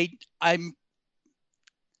 I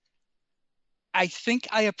think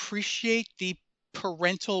I appreciate the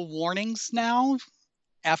parental warnings now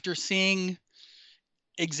after seeing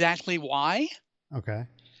exactly why. Okay.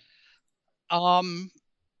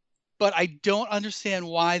 But I don't understand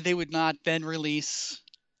why they would not then release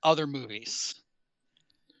other movies.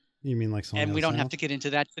 You mean like Song of And the we don't South? have to get into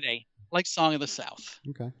that today. Like Song of the South.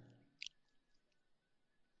 Okay.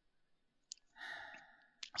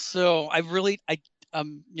 So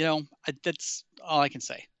that's all I can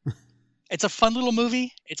say. It's a fun little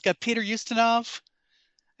movie. It's got Peter Ustinov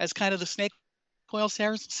as kind of the snake oil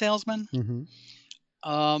salesman. Mm-hmm.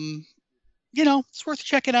 It's worth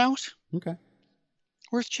checking out. Okay.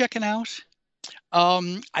 Worth checking out.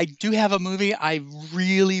 I do have a movie I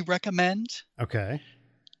really recommend. Okay.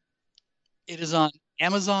 It is on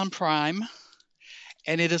Amazon Prime,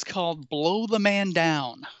 and it is called Blow the Man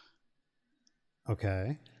Down.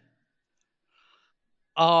 Okay.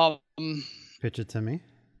 Um, Pitch it to me.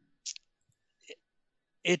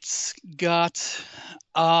 it's got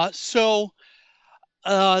there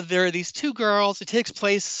are these two girls. It takes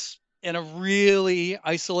place in a really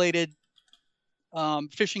isolated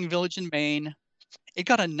fishing village in Maine. It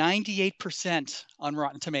got a 98% on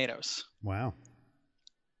Rotten Tomatoes. Wow.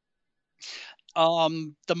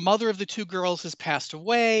 The mother of the two girls has passed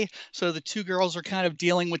away, so the two girls are kind of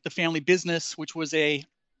dealing with the family business, which was a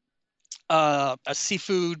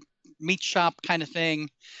seafood meat shop kind of thing.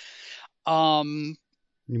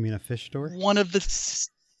 You mean a fish store? One of the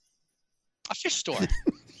a fish store.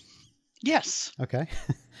 Yes. Okay.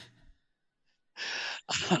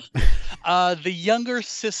 The younger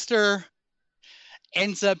sister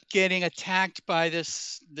ends up getting attacked by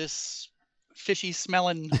this fishy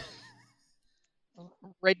smelling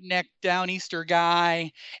redneck downeaster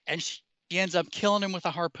guy, and she ends up killing him with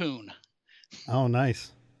a harpoon. Oh,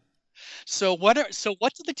 nice. So what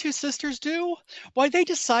do the two sisters do? Why, they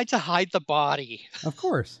decide to hide the body. Of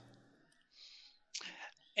course.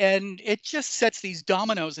 And it just sets these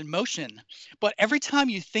dominoes in motion. But every time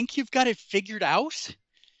you think you've got it figured out,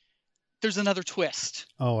 there's another twist.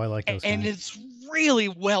 Oh, I like those And kinds. it's really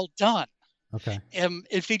well done. Okay.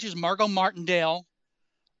 It features Margot Martindale,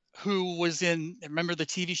 who was in, remember the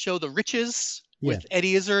TV show The Riches with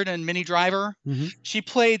Eddie Izzard and Minnie Driver? Mm-hmm. She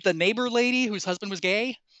played the neighbor lady whose husband was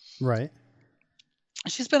gay. Right.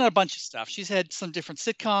 She's been on a bunch of stuff. She's had some different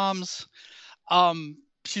sitcoms.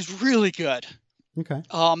 She's really good. Okay.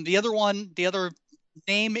 The other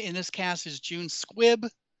name in this cast is June Squibb.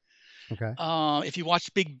 Okay. If you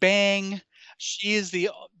watch Big Bang, she is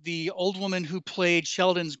the old woman who played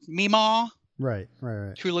Sheldon's Meemaw. Right.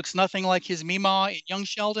 Who looks nothing like his Meemaw in Young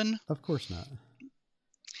Sheldon. Of course not.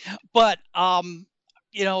 But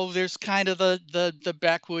there's kind of the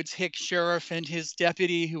backwoods hick sheriff and his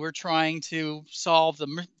deputy who are trying to solve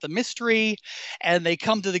the mystery, and they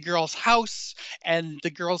come to the girl's house, and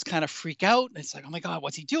the girls kind of freak out. And it's like, oh my God,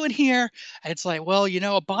 what's he doing here? And it's like, well,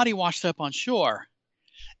 a body washed up on shore,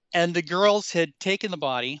 and the girls had taken the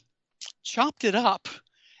body, chopped it up,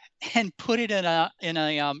 and put it in a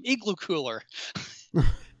igloo cooler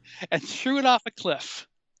and threw it off a cliff.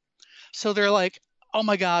 So they're like, oh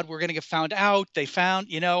my God, we're going to get found out. They found,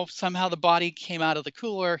 somehow the body came out of the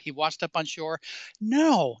cooler. He washed up on shore.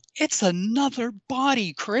 No, it's another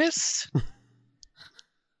body, Chris.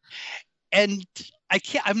 And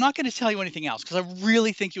I'm not going to tell you anything else because I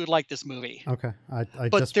really think you would like this movie. Okay. I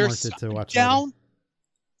just wanted to watch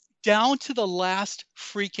down to the last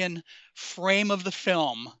freaking frame of the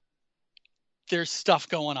film. There's stuff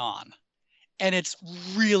going on, and it's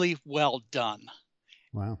really well done.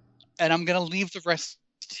 Wow. And I'm going to leave the rest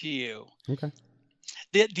to you. Okay.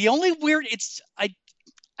 The only weird,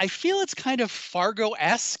 I feel it's kind of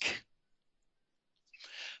Fargo-esque,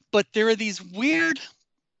 but there are these weird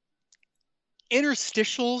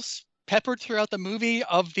interstitials peppered throughout the movie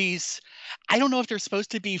of these, I don't know if they're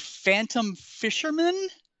supposed to be phantom fishermen,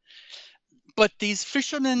 but these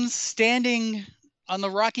fishermen standing on the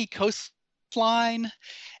rocky coastline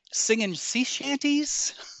singing sea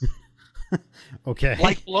shanties. Okay.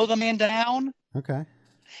 Like Blow the Man Down. Okay.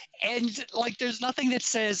 And there's nothing that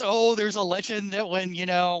says, oh, there's a legend that when,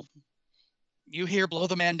 you hear Blow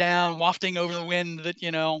the Man Down wafting over the wind that,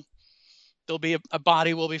 there'll be a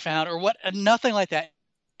body will be found or what, nothing like that.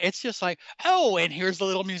 It's just like, oh, and here's the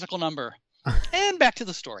little musical number and back to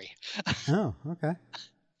the story. Oh, okay.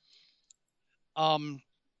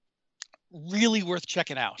 Really worth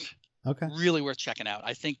checking out. Okay. Really worth checking out.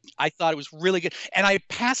 I thought it was really good. And I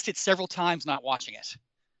passed it several times not watching it.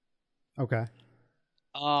 Okay.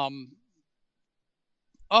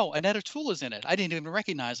 Annette O'Toole is in it. I didn't even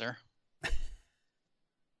recognize her.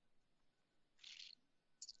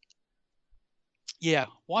 Yeah,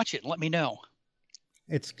 watch it and let me know.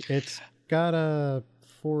 It's got a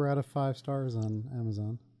 4 out of 5 stars on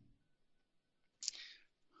Amazon.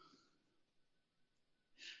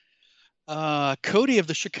 Cody of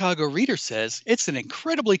the Chicago Reader says, it's an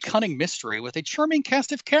incredibly cunning mystery with a charming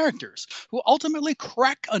cast of characters who ultimately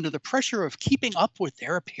crack under the pressure of keeping up with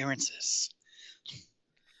their appearances.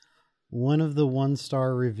 One of the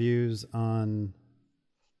 1-star reviews on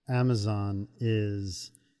Amazon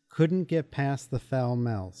is, couldn't get past the foul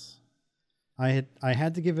mouths. I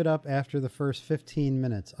had to give it up after the first 15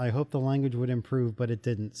 minutes. I hoped the language would improve, but it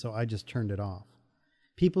didn't, so I just turned it off.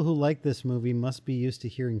 People who like this movie must be used to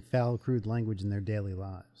hearing foul, crude language in their daily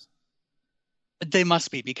lives. They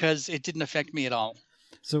must be, because it didn't affect me at all.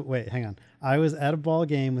 So wait, hang on. I was at a ball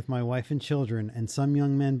game with my wife and children, and some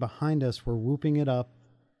young men behind us were whooping it up,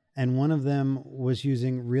 and one of them was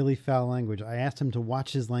using really foul language. I asked him to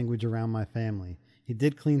watch his language around my family. He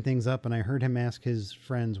did clean things up, and I heard him ask his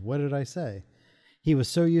friends, "What did I say?" He was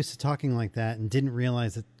so used to talking like that and didn't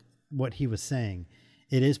realize that what he was saying.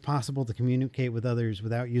 It is possible to communicate with others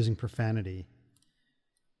without using profanity.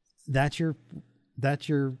 That's your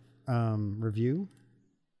review?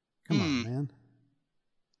 Come on, man.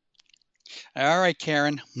 All right,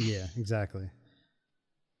 Karen. Yeah, exactly.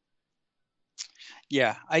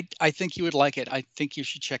 Yeah, I think you would like it. I think you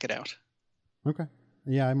should check it out. Okay.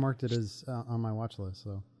 Yeah, I marked it as on my watch list,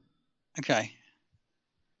 so Okay.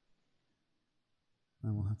 I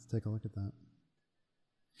will have to take a look at that.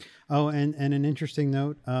 Oh, and an interesting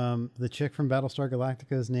note, the chick from Battlestar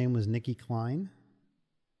Galactica's name was Nikki Klein.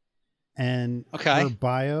 And Okay. her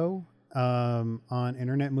bio on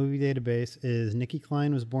Internet Movie Database is Nikki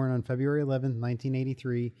Klein was born on February 11th,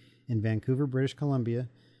 1983 in Vancouver, British Columbia.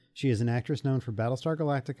 She is an actress known for Battlestar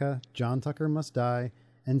Galactica, John Tucker Must Die,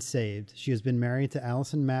 and Saved. She has been married to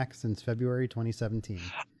Allison Mack since February 2017.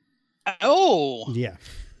 Oh, Yeah.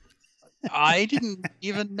 I didn't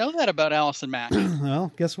even know that about Allison Mack.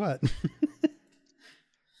 Well, guess what?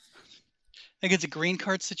 Think it's a green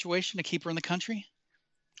card situation to keep her in the country?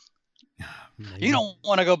 Maybe. You don't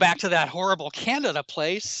want to go back to that horrible Canada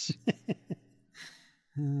place.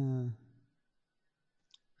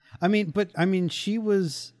 I mean, she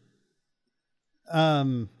was.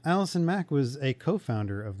 Allison Mack was a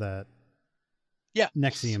co-founder of that. Yeah.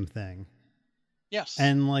 NXIVM thing. Yes.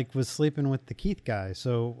 And like was sleeping with the Keith guy.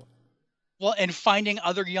 So. Well, and finding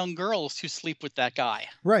other young girls who sleep with that guy.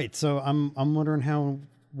 Right. So I'm wondering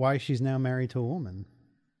why she's now married to a woman.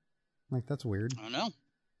 Like, that's weird. I don't know.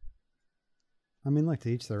 I mean, like, to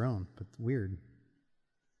each their own, but weird.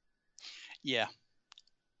 Yeah.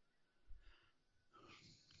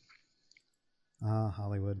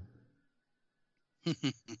 Hollywood.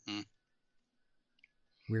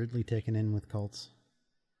 Weirdly taken in with cults.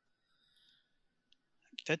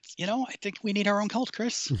 That's, I think we need our own cult,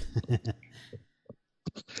 Chris.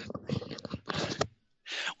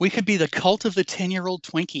 We could be the cult of the 10-year-old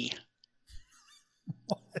Twinkie.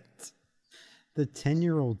 What? The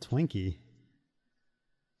 10-year-old Twinkie?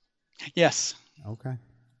 Yes. Okay.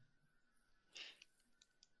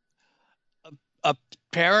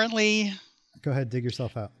 Apparently. Go ahead, dig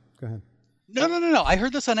yourself out. Go ahead. No. I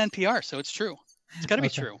heard this on NPR, so it's true. It's got to be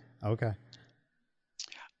true. Okay.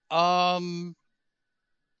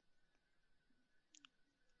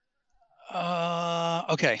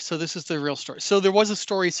 Okay, so this is the real story. So there was a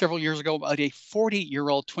story several years ago about a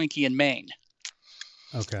 40-year-old Twinkie in Maine.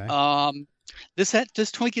 Okay. This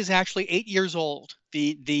Twinkie is actually 8 years old.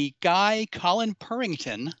 The guy, Colin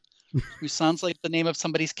Purrington, who sounds like the name of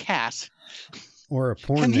somebody's cat. Or a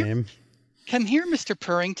porn name. Come here, Mr.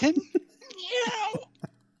 Purrington.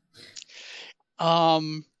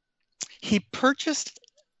 He purchased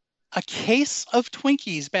a case of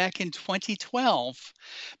Twinkies back in 2012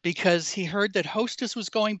 because he heard that Hostess was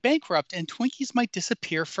going bankrupt and Twinkies might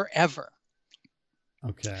disappear forever.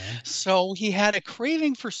 Okay. So he had a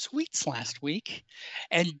craving for sweets last week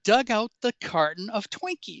and dug out the carton of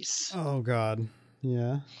Twinkies. Oh, God.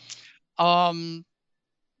 Yeah.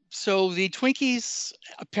 So the Twinkies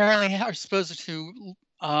apparently are supposed to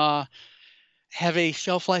have a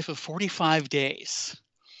shelf life of 45 days.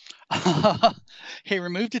 He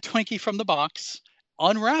removed a Twinkie from the box,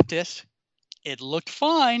 unwrapped it, it looked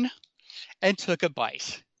fine, and took a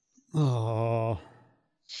bite. Oh.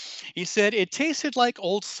 He said, it tasted like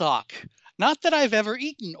old sock. Not that I've ever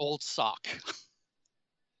eaten old sock.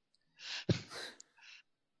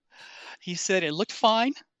 He said, it looked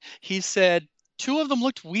fine. He said, 2 of them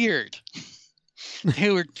looked weird. They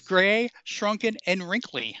were gray, shrunken, and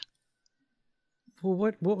wrinkly.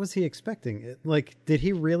 Well, what was he expecting? Like, did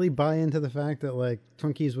he really buy into the fact that, like,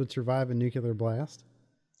 Twinkies would survive a nuclear blast?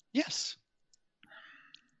 Yes.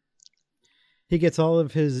 He gets all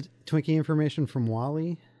of his Twinkie information from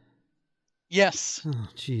WALL-E? Yes. Oh,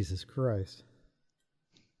 Jesus Christ.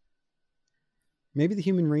 Maybe the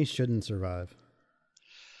human race shouldn't survive.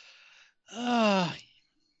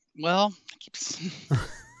 Well,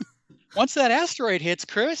 once that asteroid hits,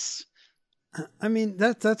 Chris. I mean,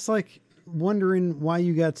 that's like wondering why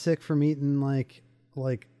you got sick from eating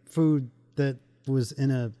like food that was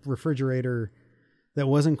in a refrigerator that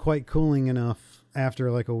wasn't quite cooling enough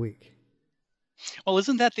after like a week. Well,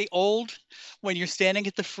 isn't that the old when you're standing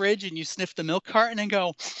at the fridge and you sniff the milk carton and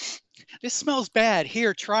go, this smells bad.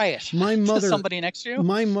 Here, try it. My mother, somebody next to you.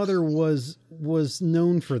 My mother was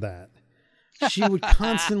known for that. she would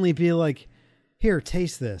constantly be like, "Here,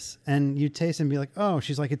 taste this," and you taste it and be like, "Oh,"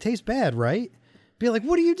 she's like, "It tastes bad, right?" Be like,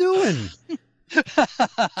 "What are you doing?"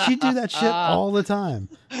 She'd do that shit all the time.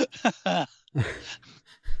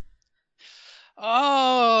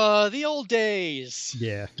 Oh, the old days.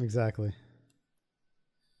 Yeah, exactly.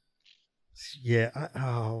 Yeah.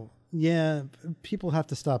 Yeah. People have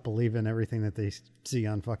to stop believing everything that they see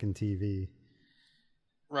on fucking TV.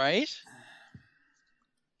 Right?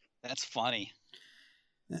 That's funny.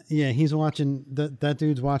 Yeah, he's watching that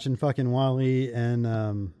dude's watching fucking Wall-E and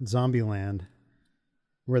Zombieland,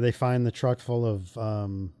 where they find the truck full of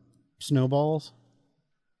snowballs,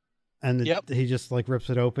 and Yep. he just like rips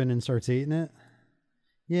it open and starts eating it.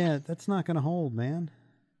 Yeah, that's not gonna hold, man.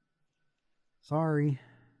 Sorry.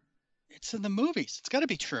 It's in the movies. It's got to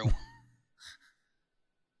be true.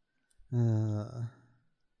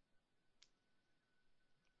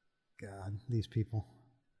 God, these people.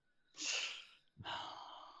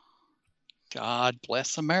 God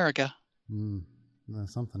bless America.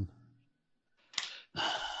 Something.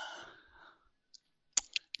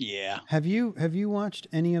 Yeah. Have you watched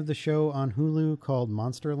any of the show on Hulu called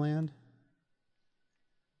Monsterland?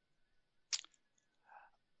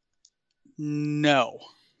 No.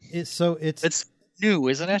 It's new,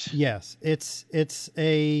 isn't it? yes, it's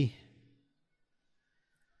a.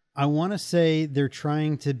 I want to say they're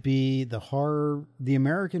trying to be the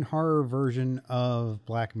American horror version of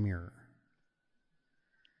Black Mirror.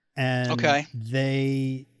 And Okay.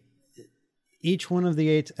 each one of the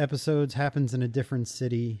 8 episodes happens in a different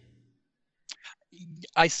city.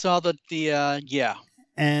 I saw yeah.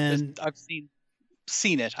 And I've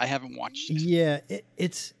seen it. I haven't watched it. yeah,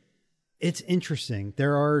 it's interesting.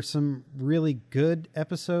 There are some really good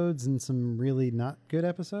episodes and some really not good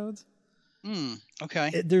episodes.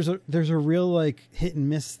 Okay. There's a real like hit and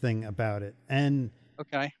miss thing about it. And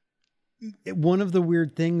Okay. one of the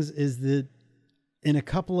weird things is that in a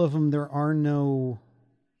couple of them there are no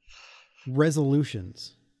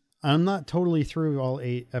resolutions. I'm not totally through all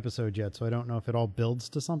 8 episodes yet, so I don't know if it all builds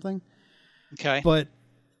to something. Okay. But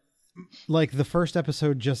like the first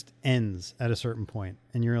episode just ends at a certain point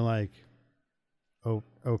and you're like, "Oh,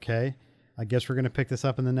 okay. I guess we're going to pick this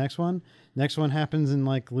up in the next one." Next one happens in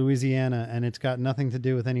like Louisiana and it's got nothing to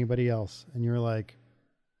do with anybody else. And you're like,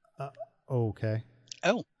 okay.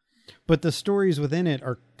 Oh. But the stories within it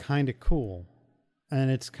are kind of cool. And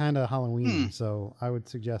it's kind of Halloween. So I would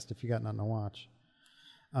suggest if you got nothing to watch.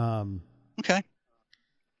 Okay.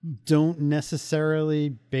 Don't necessarily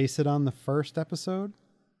base it on the first episode.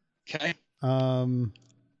 Okay.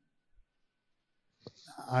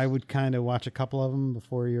 I would kind of watch a couple of them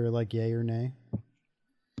before you're like yay or nay.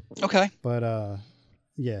 Okay. But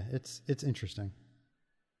yeah, it's interesting.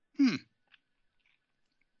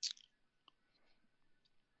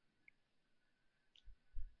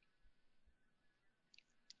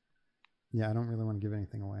 Yeah, I don't really want to give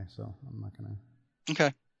anything away, so I'm not gonna.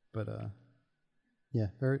 Okay. But yeah,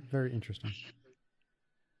 very very interesting.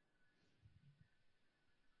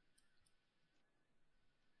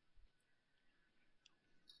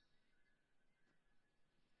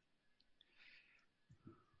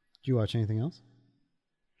 Did you watch anything else?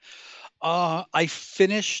 I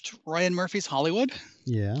finished Ryan Murphy's Hollywood.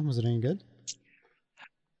 Yeah, was it any good?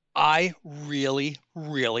 I really,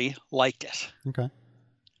 really liked it. Okay.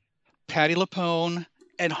 Patti LuPone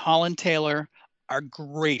and Holland Taylor are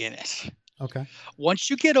great in it. Okay. Once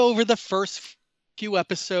you get over the first few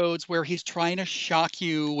episodes where he's trying to shock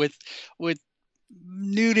you with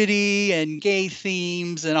nudity and gay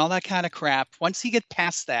themes and all that kind of crap, once you get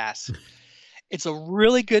past that, it's a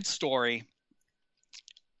really good story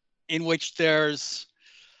in which there's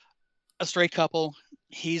a straight couple.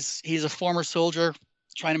 He's a former soldier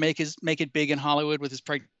trying to make it big in Hollywood with his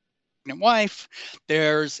pregnant wife.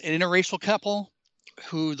 There's an interracial couple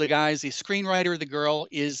who the guy's the screenwriter, the girl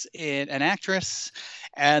is an actress,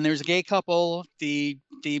 and there's a gay couple, the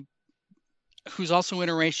who's also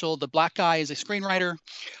interracial. The black guy is a screenwriter.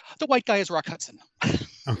 The white guy is Rock Hudson.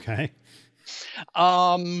 Okay.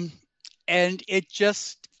 And it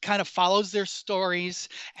just kind of follows their stories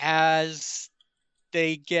as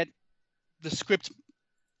they get the script.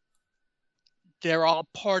 They're all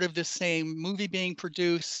part of the same movie being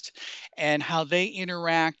produced, and how they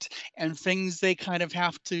interact and things they kind of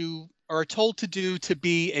have to or are told to do to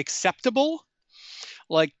be acceptable.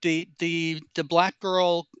 Like the black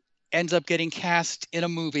girl ends up getting cast in a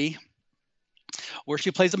movie where she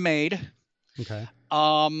plays a maid. Okay.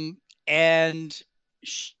 And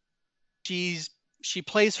she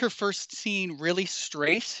plays her first scene really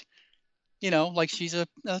straight, like she's a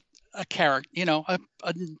character,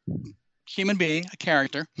 human being, a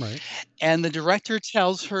character, Right. and the director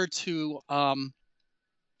tells her to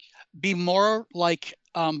be more like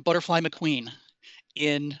Butterfly McQueen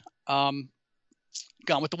in Gone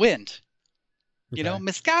with the Wind. You know, Okay.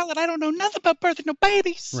 Miss Scarlet, I don't know nothing about birthing no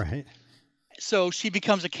babies. Right. So she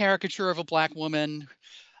becomes a caricature of a black woman.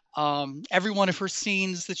 Every one of her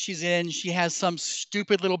scenes that she's in, she has some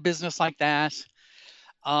stupid little business like that.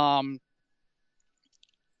 Um,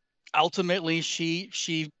 Ultimately,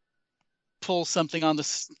 she pulls something on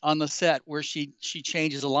the set where she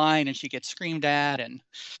changes a line and she gets screamed at, and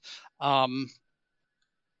um,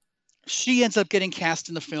 she ends up getting cast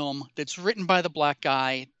in the film that's written by the black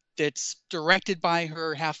guy, that's directed by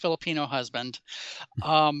her half Filipino husband,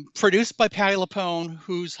 produced by Patti LuPone,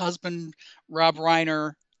 whose husband Rob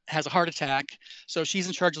Reiner has a heart attack, so she's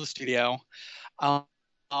in charge of the studio. Um,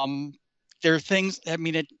 um, there are things. I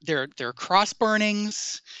mean, there are cross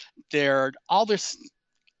burnings. There all this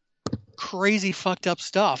crazy fucked up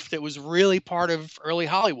stuff that was really part of early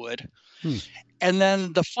Hollywood. Hmm. And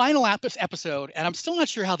then the final episode, and I'm still not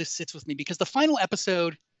sure how this sits with me, because the final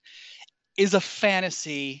episode is a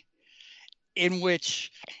fantasy in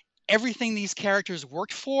which everything these characters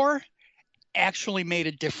worked for actually made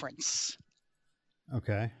a difference.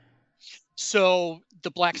 Okay. So the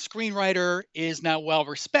black screenwriter is now well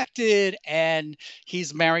respected, and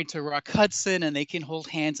he's married to Rock Hudson, and they can hold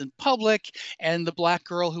hands in public. And the black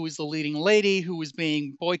girl who was the leading lady, who was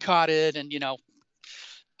being boycotted and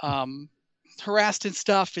harassed and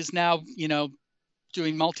stuff, is now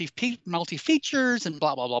doing multi features and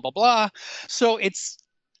blah blah blah blah blah. So it's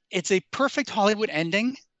a perfect Hollywood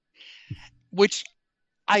ending, which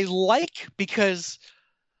I like, because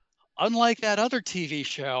unlike that other TV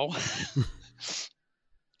show,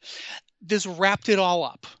 this wrapped it all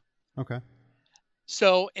up. Okay.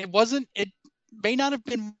 So it may not have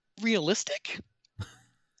been realistic,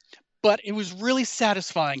 but it was really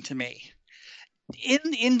satisfying to me.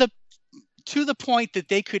 To the point that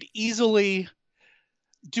they could easily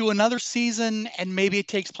do another season, and maybe it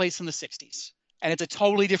takes place in the 60s. And it's a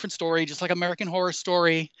totally different story, just like American Horror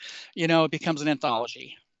Story. It becomes an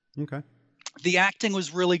anthology. Okay. The acting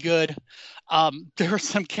was really good. There are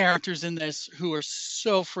some characters in this who are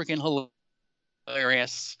so freaking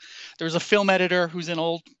hilarious. There's a film editor who's an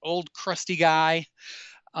old crusty guy.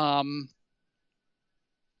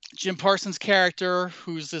 Jim Parsons' character,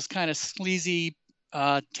 who's this kind of sleazy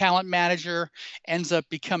talent manager, ends up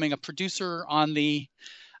becoming a producer on the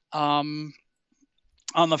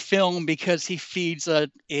film, because he feeds a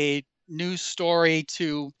news story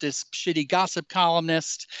to this shitty gossip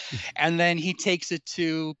columnist, and then he takes it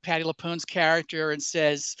to Patti LuPone's character and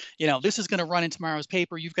says, this is going to run in tomorrow's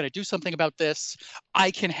paper. You've got to do something about this.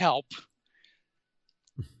 I can help.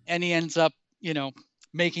 And he ends up,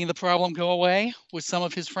 making the problem go away with some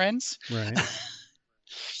of his friends. Right.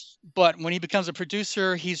 But when he becomes a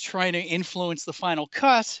producer, he's trying to influence the final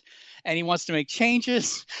cut, and he wants to make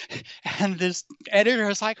changes. And this editor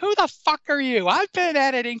is like, "Who the fuck are you? I've been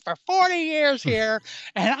editing for 40 years here,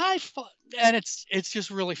 and it's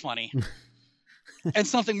just really funny." And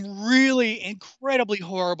something really incredibly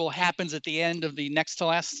horrible happens at the end of the next to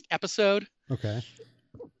last episode. Okay.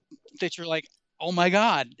 That you're like, "Oh my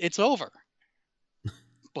God, it's over."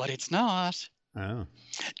 But it's not. Oh.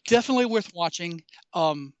 Definitely worth watching.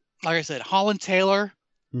 Like I said, Holland Taylor,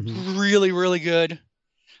 Mm-hmm. really, really good.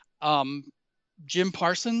 Jim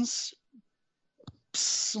Parsons,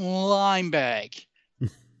 slime bag.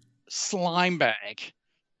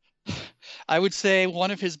 I would say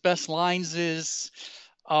one of his best lines is,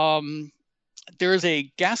 there is a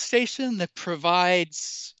gas station that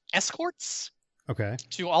provides escorts Okay.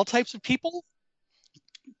 to all types of people.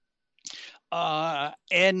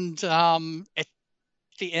 And at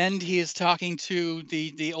the end, he is talking to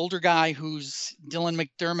the older guy, who's Dylan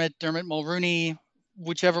McDermott, Dermot Mulrooney,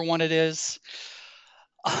 whichever one it is.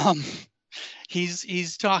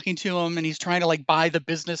 He's talking to him, and he's trying to buy the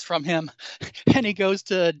business from him. And he goes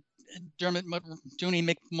to Dermot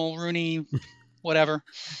Mulrooney, whatever,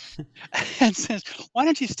 and says, why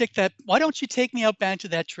don't you take me out back to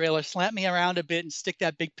that trailer, slap me around a bit, and stick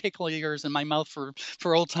that big pickle of yours in my mouth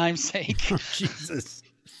for old time's sake. Oh, Jesus.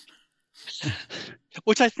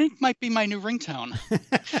 Which I think might be my new ringtone.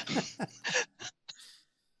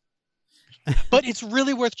 But it's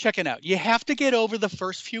really worth checking out. You have to get over the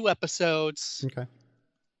first few episodes. Okay.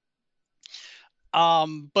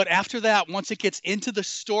 But after that, once it gets into the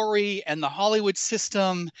story and the Hollywood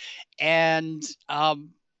system, and I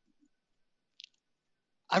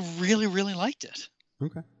really, really liked it.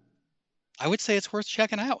 Okay. I would say it's worth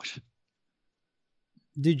checking out.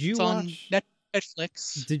 Did you It's watch on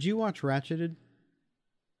Netflix? Did you watch Ratcheted?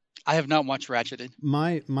 I have not watched Ratcheted.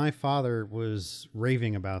 My father was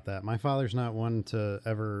raving about that. My father's not one to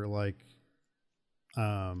ever like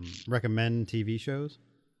recommend TV shows.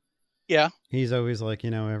 Yeah. He's always like,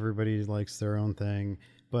 everybody likes their own thing.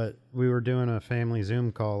 But we were doing a family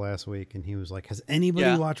Zoom call last week, and he was like, "Has anybody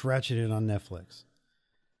Yeah. watched Ratcheted on Netflix?"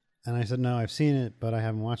 And I said, "No, I've seen it, but I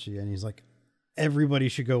haven't watched it yet." And he's like, "Everybody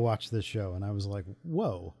should go watch this show." And I was like,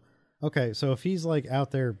 "Whoa, okay." So if he's like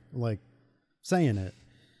out there like saying it,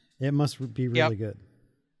 it must be really good.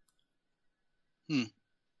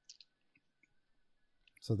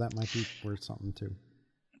 So that might be worth something too.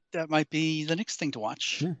 That might be the next thing to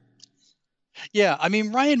watch. Yeah. Yeah, I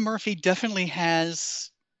mean, Ryan Murphy definitely has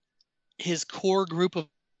his core group of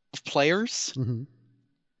players. Mm-hmm.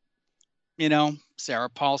 Sarah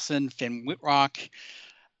Paulson, Finn Wittrock,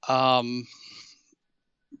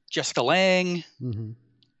 Jessica Lange. Mm-hmm.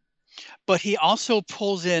 But he also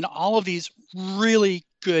pulls in all of these really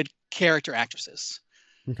good character actresses.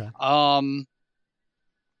 Okay.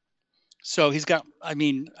 So he's got, I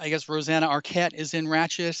guess Rosanna Arquette is in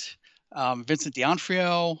Ratchet, Vincent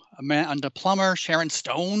D'Onofrio, Amanda Plummer, Sharon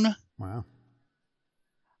Stone. Wow.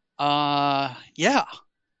 Yeah.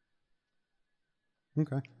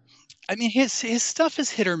 Okay. I mean, his stuff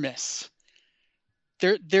is hit or miss.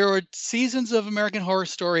 There are seasons of American Horror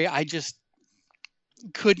Story I just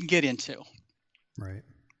couldn't get into. Right.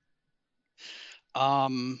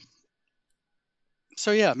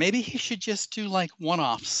 So yeah, maybe he should just do like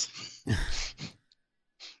one-offs.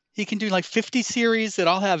 He can do like 50 series that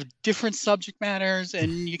all have different subject matters,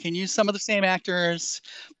 and you can use some of the same actors,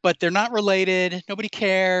 but they're not related. Nobody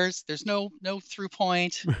cares. There's no through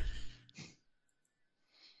point.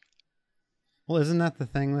 Well, isn't that the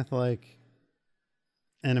thing with like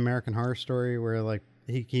an American Horror Story where like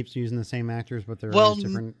he keeps using the same actors, but they're always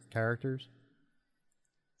different characters?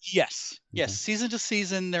 Yes. Okay. Season to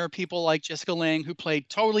season, there are people like Jessica Lange who play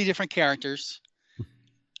totally different characters,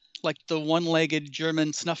 like the one-legged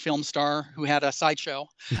German snuff film star who had a sideshow.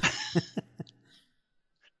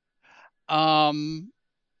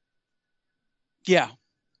 Yeah.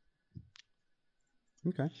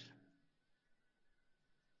 Okay.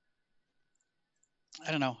 I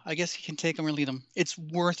don't know. I guess you can take them or leave them. It's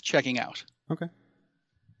worth checking out. Okay.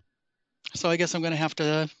 So I guess I'm going to have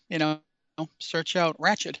to, search out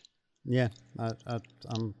Ratchet. Yeah,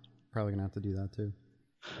 I'm probably gonna have to do that too.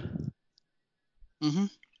 Mm-hmm.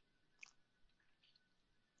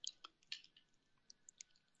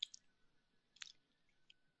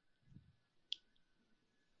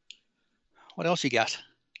 What else you got?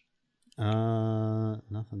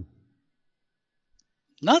 Nothing.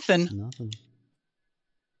 Nothing? Nothing.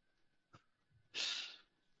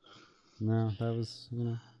 No, that was,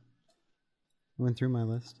 went through my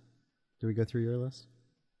list. Did we go through your list?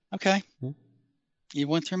 Okay. Yeah. You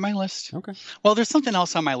went through my list. Okay. Well, there's something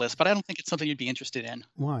else on my list, but I don't think it's something you'd be interested in.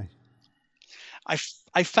 Why? I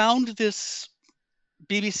found this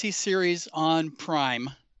BBC series on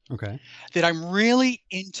Prime. Okay. That I'm really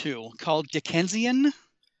into called Dickensian.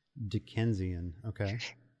 Dickensian. Okay.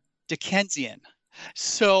 Dickensian.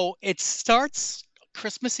 So it starts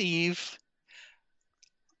Christmas Eve,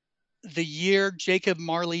 the year Jacob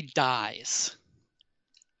Marley dies.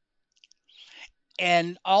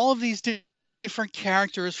 And all of these different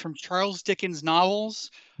characters from Charles Dickens'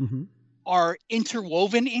 novels are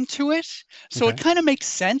interwoven into it. So it kind of makes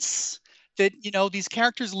sense that, these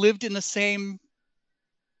characters lived in the same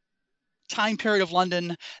time period of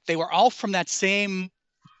London. They were all from that same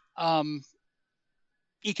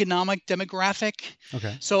economic demographic.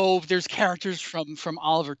 Okay. So there's characters from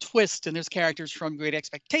Oliver Twist, and there's characters from Great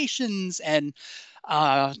Expectations and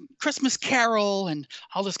Christmas Carol and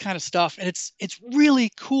all this kind of stuff, and it's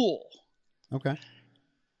really cool. Okay.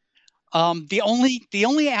 The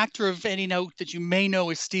only actor of any note that you may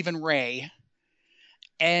know is Stephen Ray,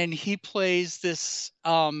 and he plays this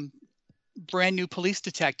brand new police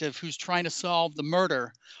detective who's trying to solve the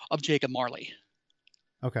murder of Jacob Marley.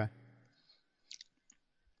 Okay.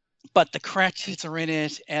 But the Cratchits are in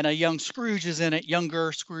it, and a young Scrooge is in it,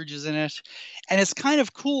 younger Scrooge is in it. And it's kind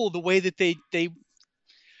of cool the way that they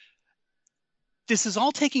this is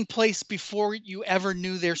all taking place before you ever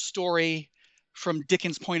knew their story from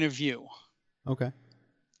Dickens' point of view. Okay.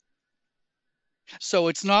 So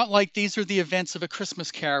it's not like these are the events of A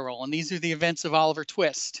Christmas Carol and these are the events of Oliver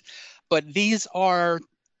Twist, but these are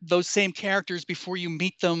those same characters before you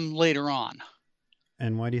meet them later on.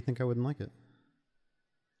 And why do you think I wouldn't like it?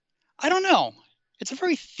 I don't know. It's a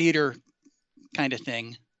very theater kind of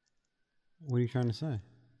thing. What are you trying to say?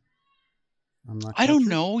 I'm not. I don't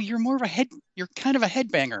know. You're more of you're kind of a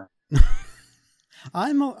headbanger.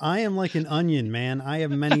 I am like an onion, man. I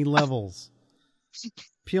have many levels.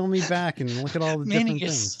 Peel me back and look at all the Meaning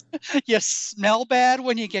different things. you smell bad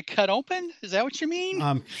when you get cut open? Is that what you mean?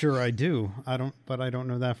 I'm sure I do. But I don't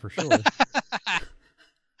know that for sure. All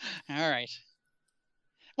right.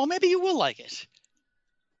 Well, maybe you will like it.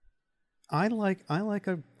 I like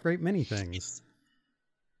a great many things.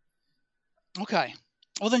 Okay.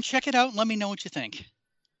 Well, then check it out and let me know what you think.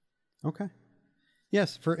 Okay.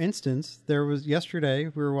 Yes, for instance, there was yesterday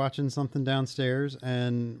we were watching something downstairs,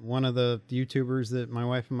 and one of the YouTubers that my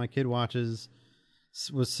wife and my kid watches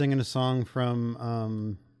was singing a song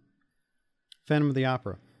from Phantom of the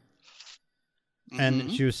Opera, and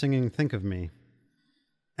she was singing "Think of Me,"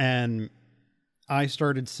 and I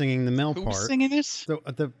started singing the male Who part. was singing this?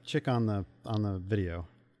 The chick on the video.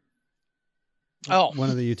 Oh, one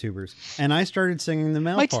of the YouTubers, and I started singing the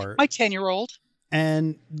male part. My 10-year-old.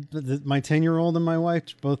 And my 10-year-old and my wife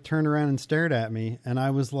both turned around and stared at me, and I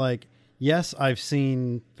was like, yes, I've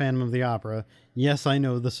seen Phantom of the Opera. Yes, I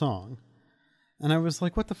know the song. And I was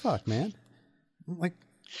like, what the fuck, man? Like,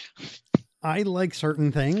 I like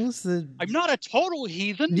certain things that... I'm not a total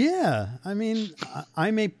heathen. Yeah. I mean,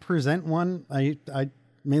 I may present one. I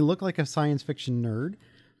may look like a science fiction nerd,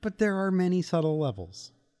 but there are many subtle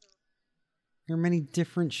levels. There are many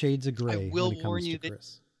different shades of gray. I will when it comes warn to you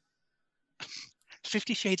Chris.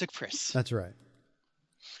 50 Shades of Chris. That's right.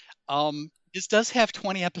 This does have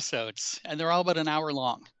 20 episodes, and they're all about an hour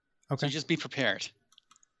long. Okay. So just be prepared.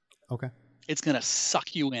 Okay. It's going to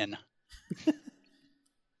suck you in.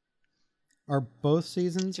 Are both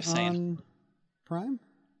seasons Just saying. on Prime?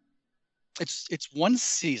 It's one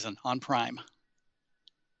season on Prime.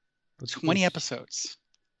 20 episodes.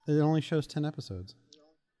 It only shows 10 episodes.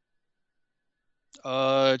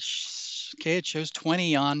 Okay, it shows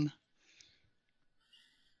 20 on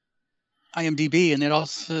IMDb, and it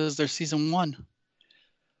also says there's season 1.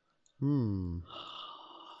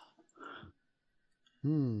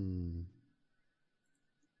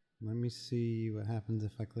 Let me see what happens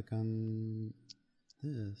if I click on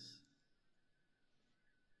this.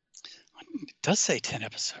 It does say 10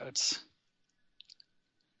 episodes.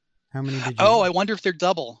 How many did you I wonder if they're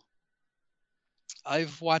double.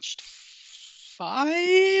 I've watched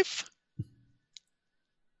 5.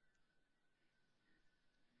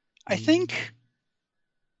 I think.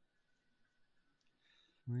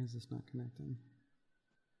 Why is this not connecting?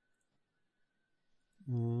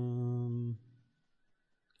 Come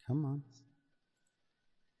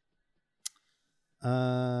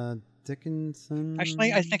on. Dickinson.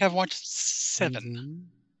 Actually, I think I've watched 7.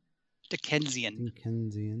 Dickensian.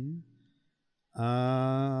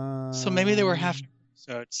 So maybe they were half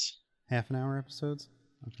episodes. Half an hour episodes?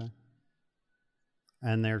 Okay.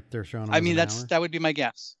 And they're showing them I mean, an hour? that would be my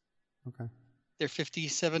guess. Okay. They're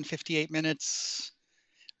 57, 58 minutes.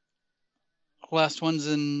 Last one's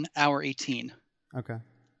an hour 18. Okay.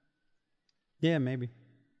 Yeah, maybe.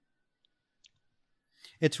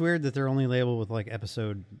 It's weird that they're only labeled with like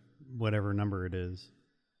episode whatever number it is,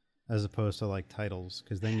 as opposed to like titles,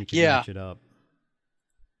 because then you can match it up.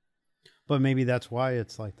 But maybe that's why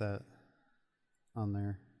it's like that on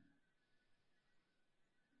there.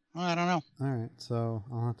 Well, I don't know. All right, so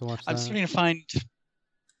I'll have to watch that. I'm starting to find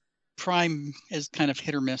Prime is kind of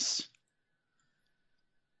hit or miss.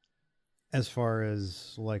 As far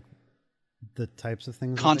as like the types of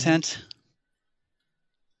things. Content.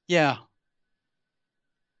 Yeah.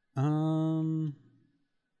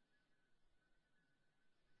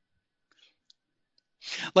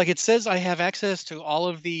 Like it says I have access to all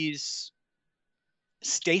of these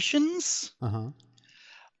stations.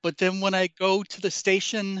 But then when I go to the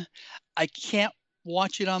station, I can't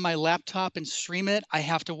watch it on my laptop and stream it. I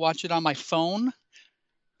have to watch it on my phone.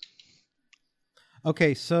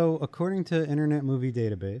 Okay, so according to Internet Movie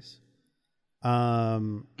Database,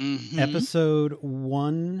 episode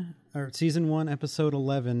 1 or season 1, episode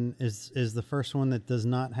 11 is the first one that does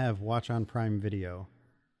not have Watch on Prime Video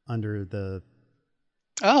under the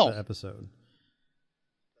episode.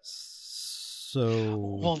 So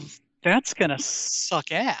well, that's gonna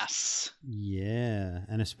suck ass. Yeah,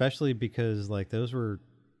 and especially because like those were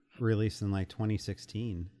released in like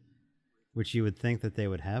 2016, which you would think that they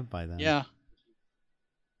would have by then.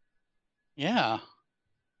 Yeah.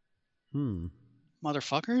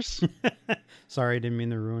 Motherfuckers. Sorry, I didn't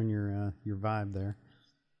mean to ruin your vibe there.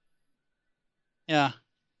 Yeah.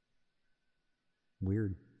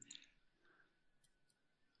 Weird.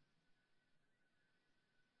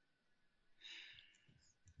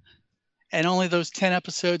 And only those 10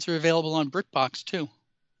 episodes are available on BritBox too.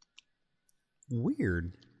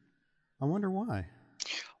 Weird. I wonder why.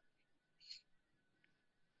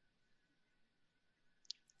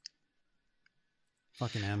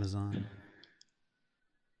 Fucking Amazon.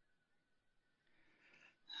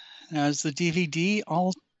 Now, is the DVD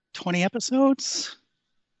all 20 episodes?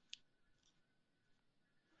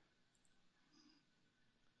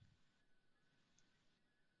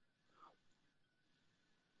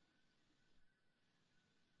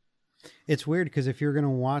 It's weird because if you're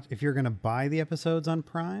gonna buy the episodes on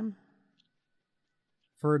Prime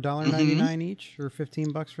for $1.99 each or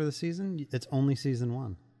 $15 for the season, it's only season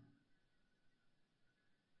 1.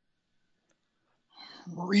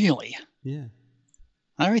 Really? Yeah.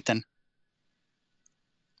 All right, then.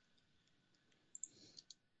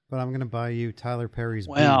 But I'm gonna buy you Tyler Perry's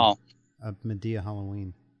Well, Boo, a Medea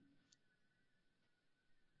Halloween.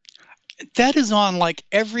 that is on like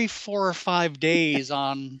every 4 or 5 days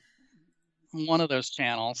on one of those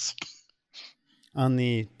channels. On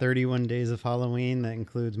the 31 Days of Halloween, that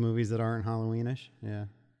includes movies that aren't Halloweenish. Yeah.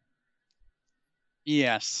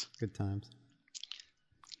 Yes. Good times.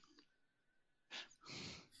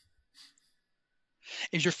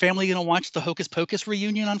 Is your family going to watch the Hocus Pocus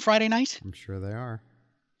reunion on Friday night? I'm sure they are.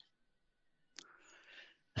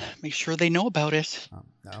 Make sure they know about it.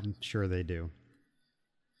 I'm sure they do.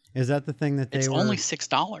 Is that the thing that It's only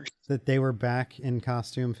 $6. that they were back in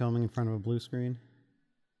costume filming in front of a blue screen?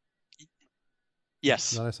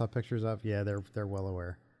 Yes. That I saw pictures of. Yeah, they're well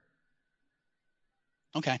aware.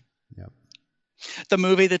 Okay. Yep. The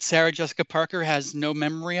movie that Sarah Jessica Parker has no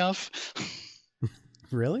memory of.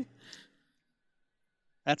 Really?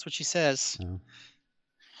 That's what she says. No.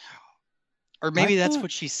 Or maybe that's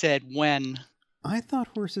what she said when I thought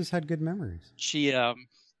horses had good memories. she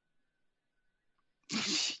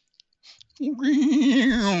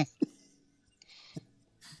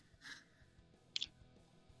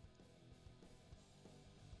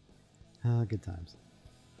Good times.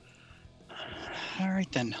 All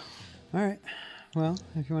right, then. All right. Well,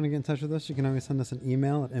 if you want to get in touch with us, you can always send us an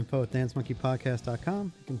email at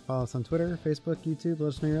info@dancemonkeypodcast.com. You can follow us on Twitter, Facebook, YouTube. Let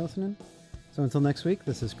us know you're listening. So until next week,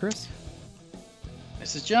 this is Chris.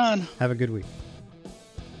 This is John. Have a good week.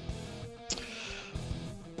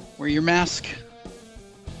 Wear your mask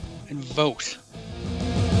and vote.